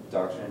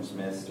doctrines,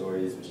 myths,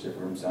 stories which differ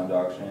from sound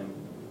doctrine.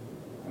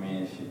 I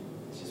mean,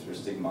 it's just for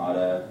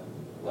stigmata,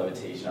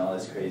 levitation, all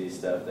this crazy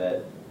stuff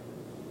that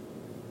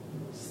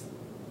it's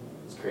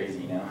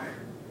crazy, you know.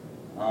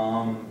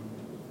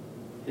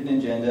 Hidden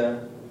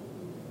agenda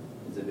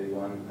is a big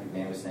one, like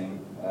Nate was saying.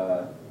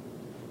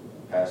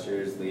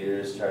 Pastors,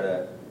 leaders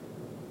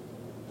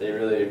they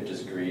really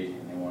just greed,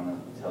 and they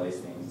want to tell these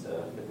things to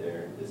fit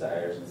their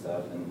desires and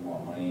stuff, and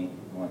want money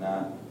and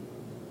whatnot.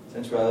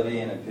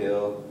 Sensuality and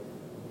appeal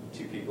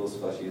to people's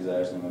fleshy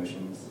desires and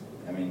emotions.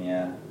 I mean,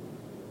 yeah,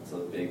 It's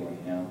a big one,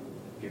 you know.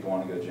 If people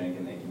want to go drink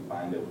and they can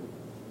find a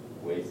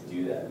way to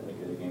do that, like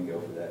they can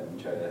go for that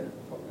and try to,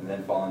 and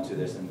then fall into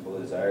their sinful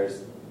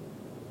desires.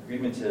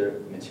 Greed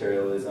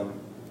materialism,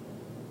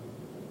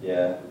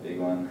 yeah, big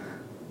one.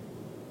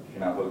 If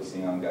you're not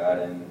focusing on God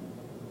and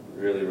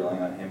really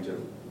relying on Him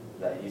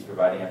that He's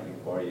providing everything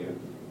for you,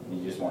 and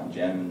you just want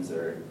gems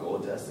or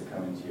gold dust to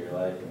come into your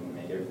life and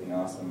make everything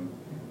awesome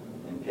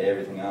and pay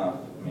everything off,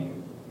 I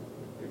mean,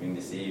 you're being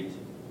deceived.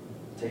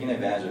 Taking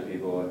advantage of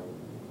people,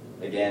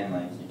 again,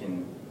 like you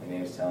can, like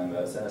Nate was telling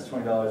about, send us $20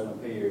 and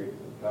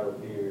God will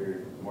pay your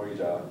mortgage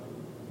off.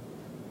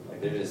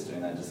 Like they're just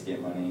doing that just to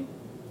get money.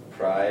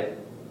 Pride,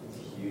 it's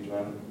a huge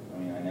one. I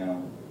mean, I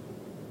know.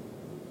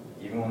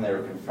 Even when they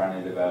were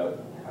confronted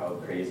about how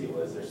crazy it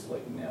was, they're just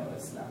like, no,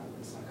 it's not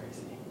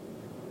crazy.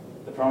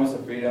 The promise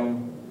of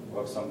freedom,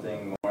 of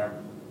something more,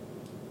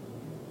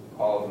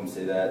 all of them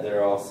say that.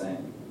 They're all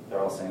saying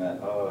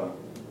that, oh,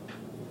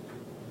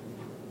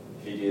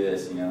 if you do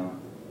this, you know,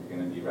 you're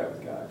going to be right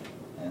with God.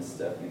 And it's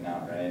definitely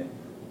not right.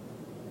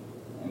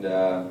 And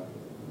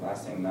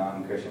last thing,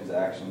 non-Christian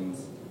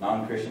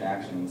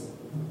actions,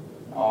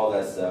 all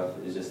that stuff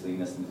is just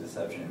leading us into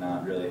deception,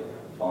 not really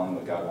following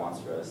what God wants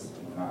for us,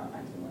 and we're not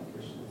acting like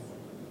Christians.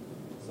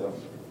 So,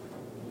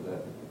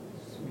 that.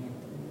 Sweet.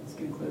 Let's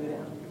conclude it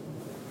out.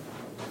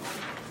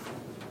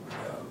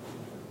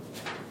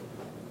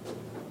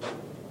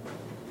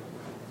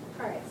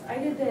 Alright, so I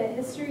did the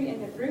history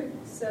and the fruit.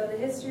 So the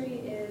history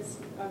is,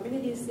 many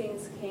of these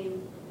things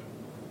came,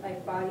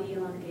 like body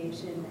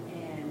elongation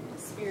and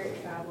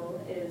spirit travel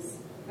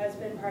has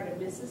been part of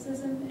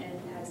mysticism and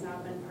has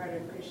not been part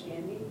of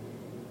Christianity.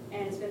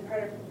 And it's been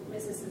part of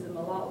mysticism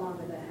a lot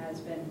longer than it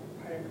has been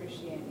part of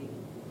Christianity.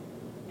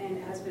 And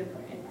it has been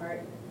in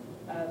part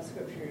of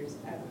scriptures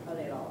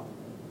hardly at all.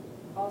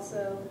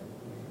 Also,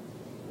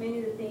 many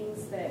of the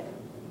things that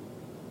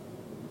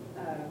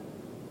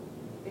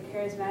the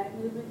charismatic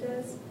movement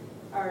does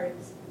are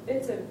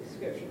bits of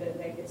scripture that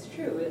like it's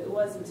true. It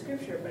was in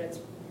scripture, but it's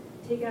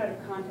taken out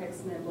of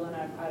context and then blown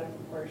out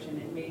of proportion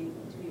and made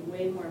to be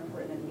way more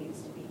important than it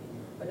needs to be,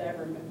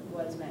 whatever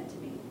was meant to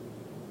be.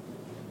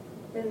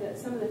 Then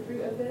some of the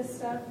fruit of this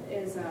stuff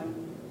is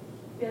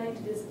failing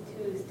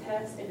to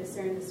test and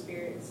discern the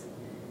spirits,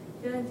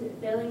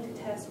 failing to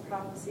test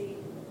prophecy,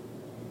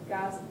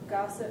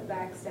 gossip,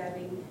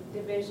 backstabbing,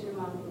 division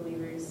among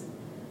believers,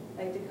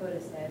 like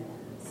Dakota said,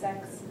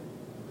 sex,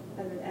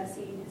 as an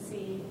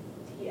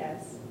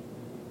S-E-C-T-S,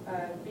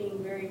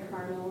 being very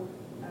carnal,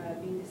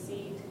 being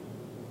deceived,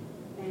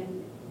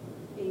 and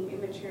being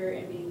immature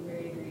and being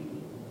very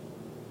greedy.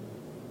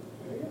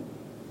 There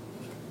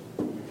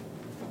we go.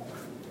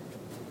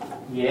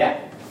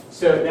 Yeah,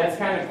 so that's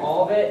kind of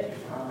all of it.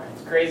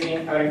 It's crazy.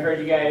 I would encourage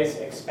you guys,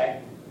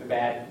 expect the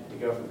bad to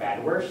go from bad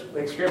to worse.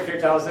 Like Scripture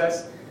tells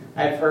us,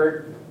 I've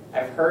heard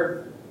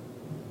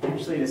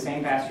actually the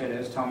same pastor that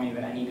was telling me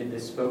that I needed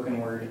this spoken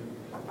word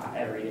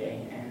every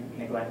day and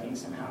neglecting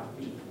somehow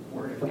the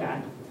Word of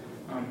God.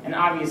 And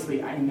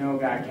obviously, I know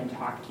God can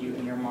talk to you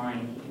in your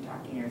mind. He can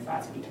talk to you in your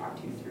thoughts. He can talk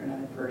to you through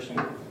another person.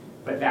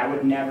 But that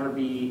would never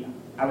be,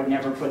 I would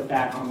never put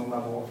that on the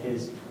level of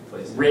His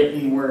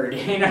written word.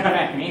 You know what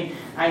I mean?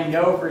 I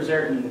know for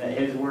certain that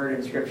His word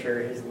in Scripture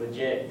is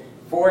legit.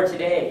 For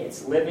today,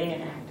 it's living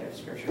and active,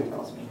 Scripture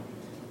tells me.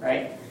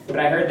 Right? But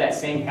I heard that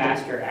same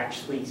pastor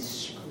actually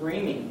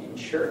screaming in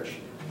church,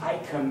 I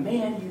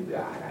command you,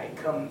 God. I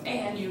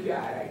command you,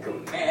 God. I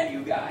command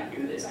you, God.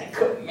 Do this. I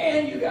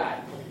command you,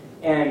 God.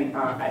 And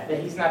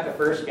he's not the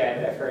first guy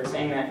that I've heard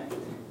saying that.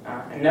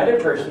 Another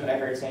person that I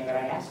heard saying that,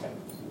 I asked him,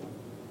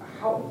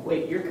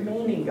 wait, you're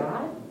commanding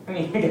God? I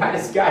mean, God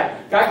is God.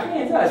 God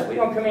commands us. We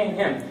don't command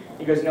Him.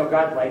 He goes, no,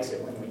 God likes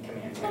it when we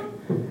command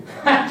Him.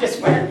 I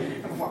just went,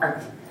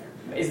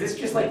 is this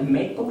just like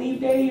make-believe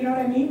day? You know what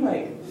I mean?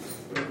 Like,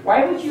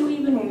 why would you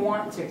even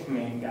want to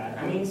command God?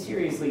 I mean,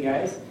 seriously,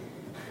 guys.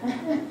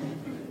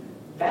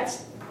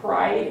 That's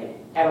pride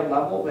at a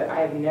level that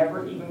I have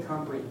never even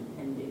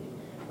comprehended.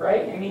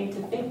 Right? I mean,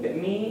 to think that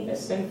me, a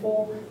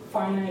sinful,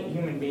 finite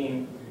human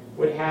being,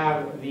 would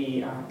have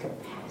the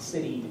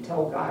capacity to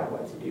tell God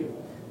what to do.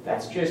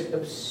 That's just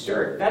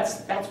absurd.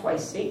 That's why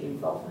Satan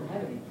fell from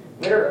heaven.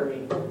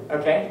 Literally.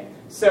 Okay?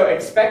 So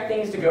expect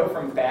things to go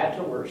from bad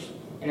to worse,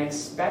 and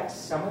expect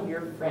some of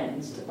your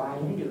friends to buy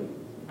into it.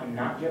 I'm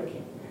not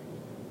joking.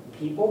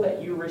 People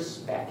that you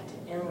respect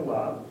and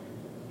love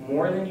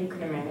more than you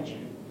can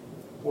imagine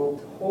will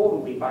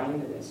totally buy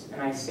into this.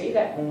 And I say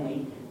that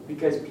only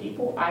because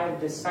people I have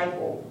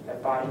discipled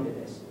have bought into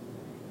this.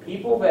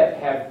 People that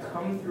have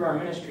come through our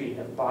ministry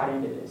have bought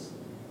into this.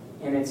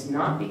 And it's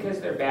not because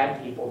they're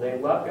bad people. They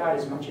love God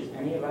as much as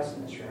any of us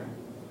in this room.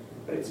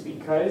 But it's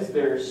because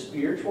their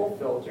spiritual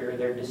filter,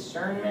 their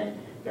discernment,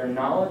 their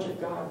knowledge of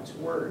God's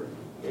Word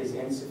is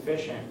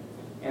insufficient.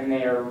 And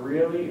they are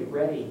really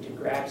ready to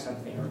grab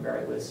something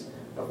regardless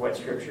of what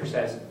Scripture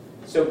says.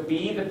 So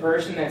be the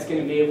person that's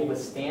going to be able to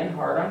stand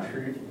hard on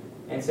truth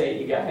and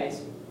say, you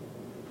guys,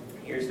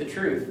 here's the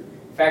truth.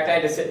 In fact, I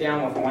had to sit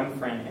down with one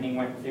friend, and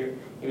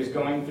he was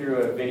going through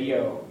a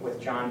video with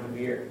John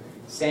Bevere,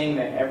 saying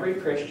that every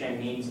Christian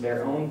needs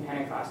their own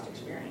Pentecost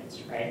experience,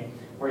 right?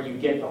 Where you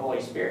get the Holy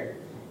Spirit.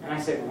 And I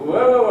said,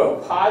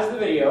 whoa, pause the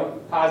video,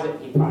 pause it,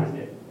 he paused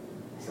it.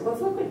 I said,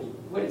 let's look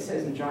what it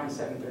says in John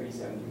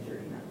 7:37-39.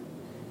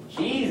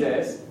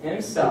 Jesus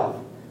himself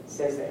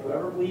says that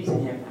whoever believes in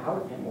him,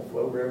 out of him will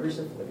flow rivers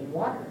of living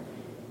water.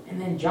 And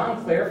then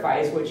John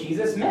clarifies what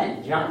Jesus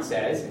meant. John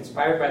says,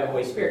 inspired by the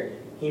Holy Spirit,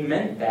 he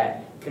meant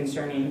that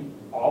concerning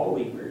all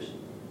believers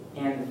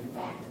and the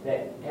fact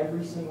that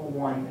every single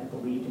one that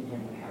believed in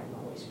him would have the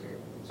Holy Spirit.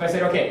 So I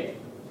said, okay,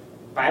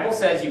 Bible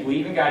says you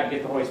believe in God, you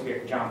get the Holy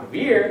Spirit. John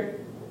Bevere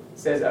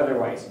says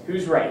otherwise.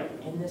 Who's right?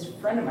 And this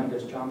friend of mine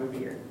goes, John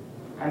Bevere.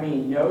 I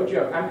mean, no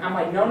joke. I'm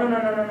like,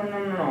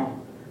 no.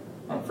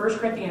 1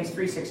 Corinthians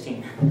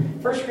 3:16,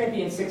 1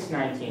 Corinthians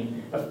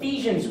 6:19,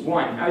 Ephesians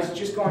 1. I was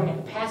just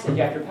going passage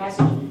after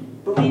passage.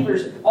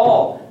 Believers,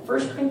 all.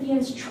 1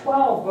 Corinthians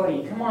 12,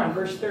 buddy. Come on,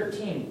 verse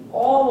 13.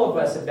 All of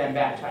us have been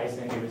baptized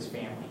into his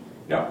family.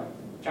 No,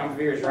 John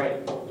Bevere is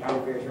right.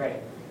 John Bevere is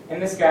right.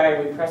 And this guy,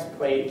 we press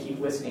play to keep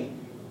listening.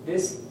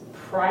 This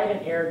pride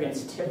and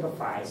arrogance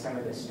typify some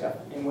of this stuff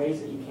in ways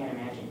that you can't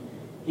imagine.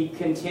 He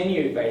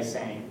continued by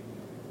saying,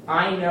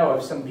 I know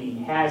if somebody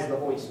has the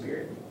Holy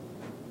Spirit.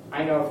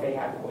 I know if they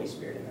have the Holy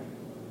Spirit in them.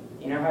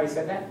 You know how he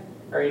said that?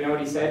 Or you know what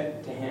he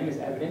said to him as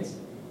evidence?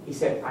 He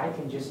said, I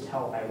can just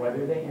tell by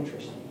whether they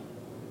interest me.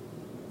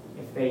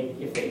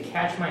 If they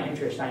catch my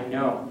interest, I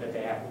know that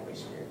they have the Holy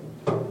Spirit.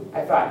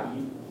 I thought,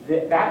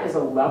 that is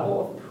a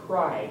level of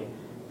pride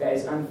that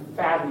is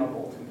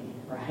unfathomable to me,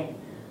 right?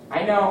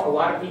 I know a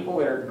lot of people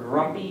that are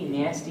grumpy,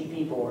 nasty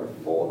people are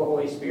full of the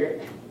Holy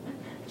Spirit,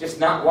 just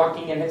not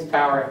walking in his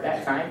power at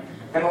that time.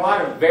 And a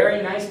lot of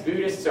very nice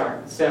Buddhists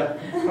aren't. So,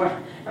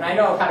 and I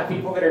know a lot of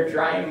people that are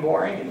dry and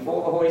boring and full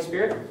of the Holy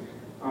Spirit.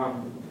 I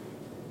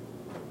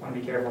want to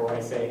be careful what I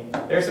say.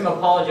 There's some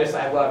apologists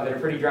I love that are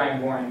pretty dry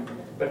and boring,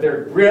 but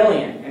they're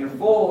brilliant and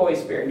full of the Holy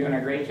Spirit, doing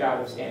a great job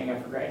of standing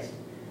up for Christ.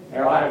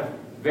 There are a lot of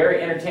very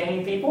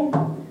entertaining people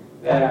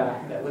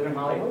that live in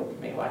Hollywood,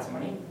 make lots of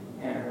money,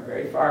 and are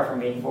very far from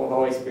being full of the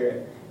Holy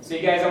Spirit. So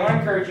you guys, I want to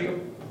encourage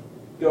you,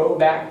 go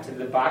back to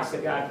the box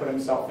that God put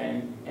himself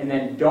in, and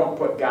then don't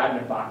put God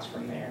in a box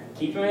from there.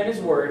 Keep him in his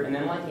word, and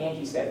then like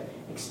Angie said,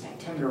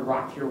 expect him to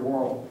rock your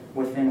world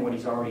within what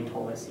he's already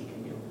told us he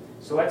can do.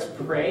 So let's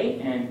pray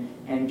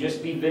and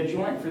just be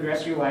vigilant for the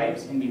rest of your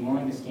lives and be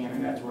willing to stand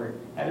on God's word.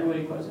 Heather, will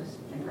you close us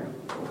in prayer?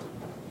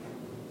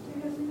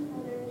 Dear Heavenly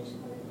Father, I just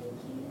want to thank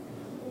you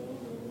today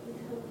and we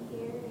come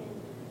here and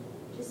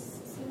just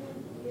see what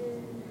your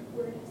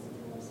word has to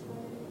tell us,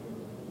 Father.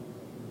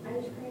 And I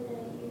just pray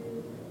that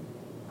you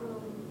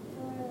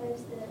fill our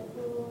lives that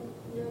we'll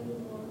know you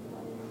more,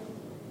 Father.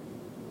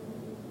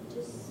 And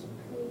just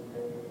pray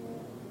for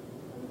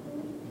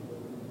unbelief.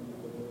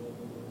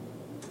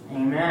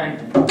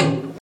 Amen.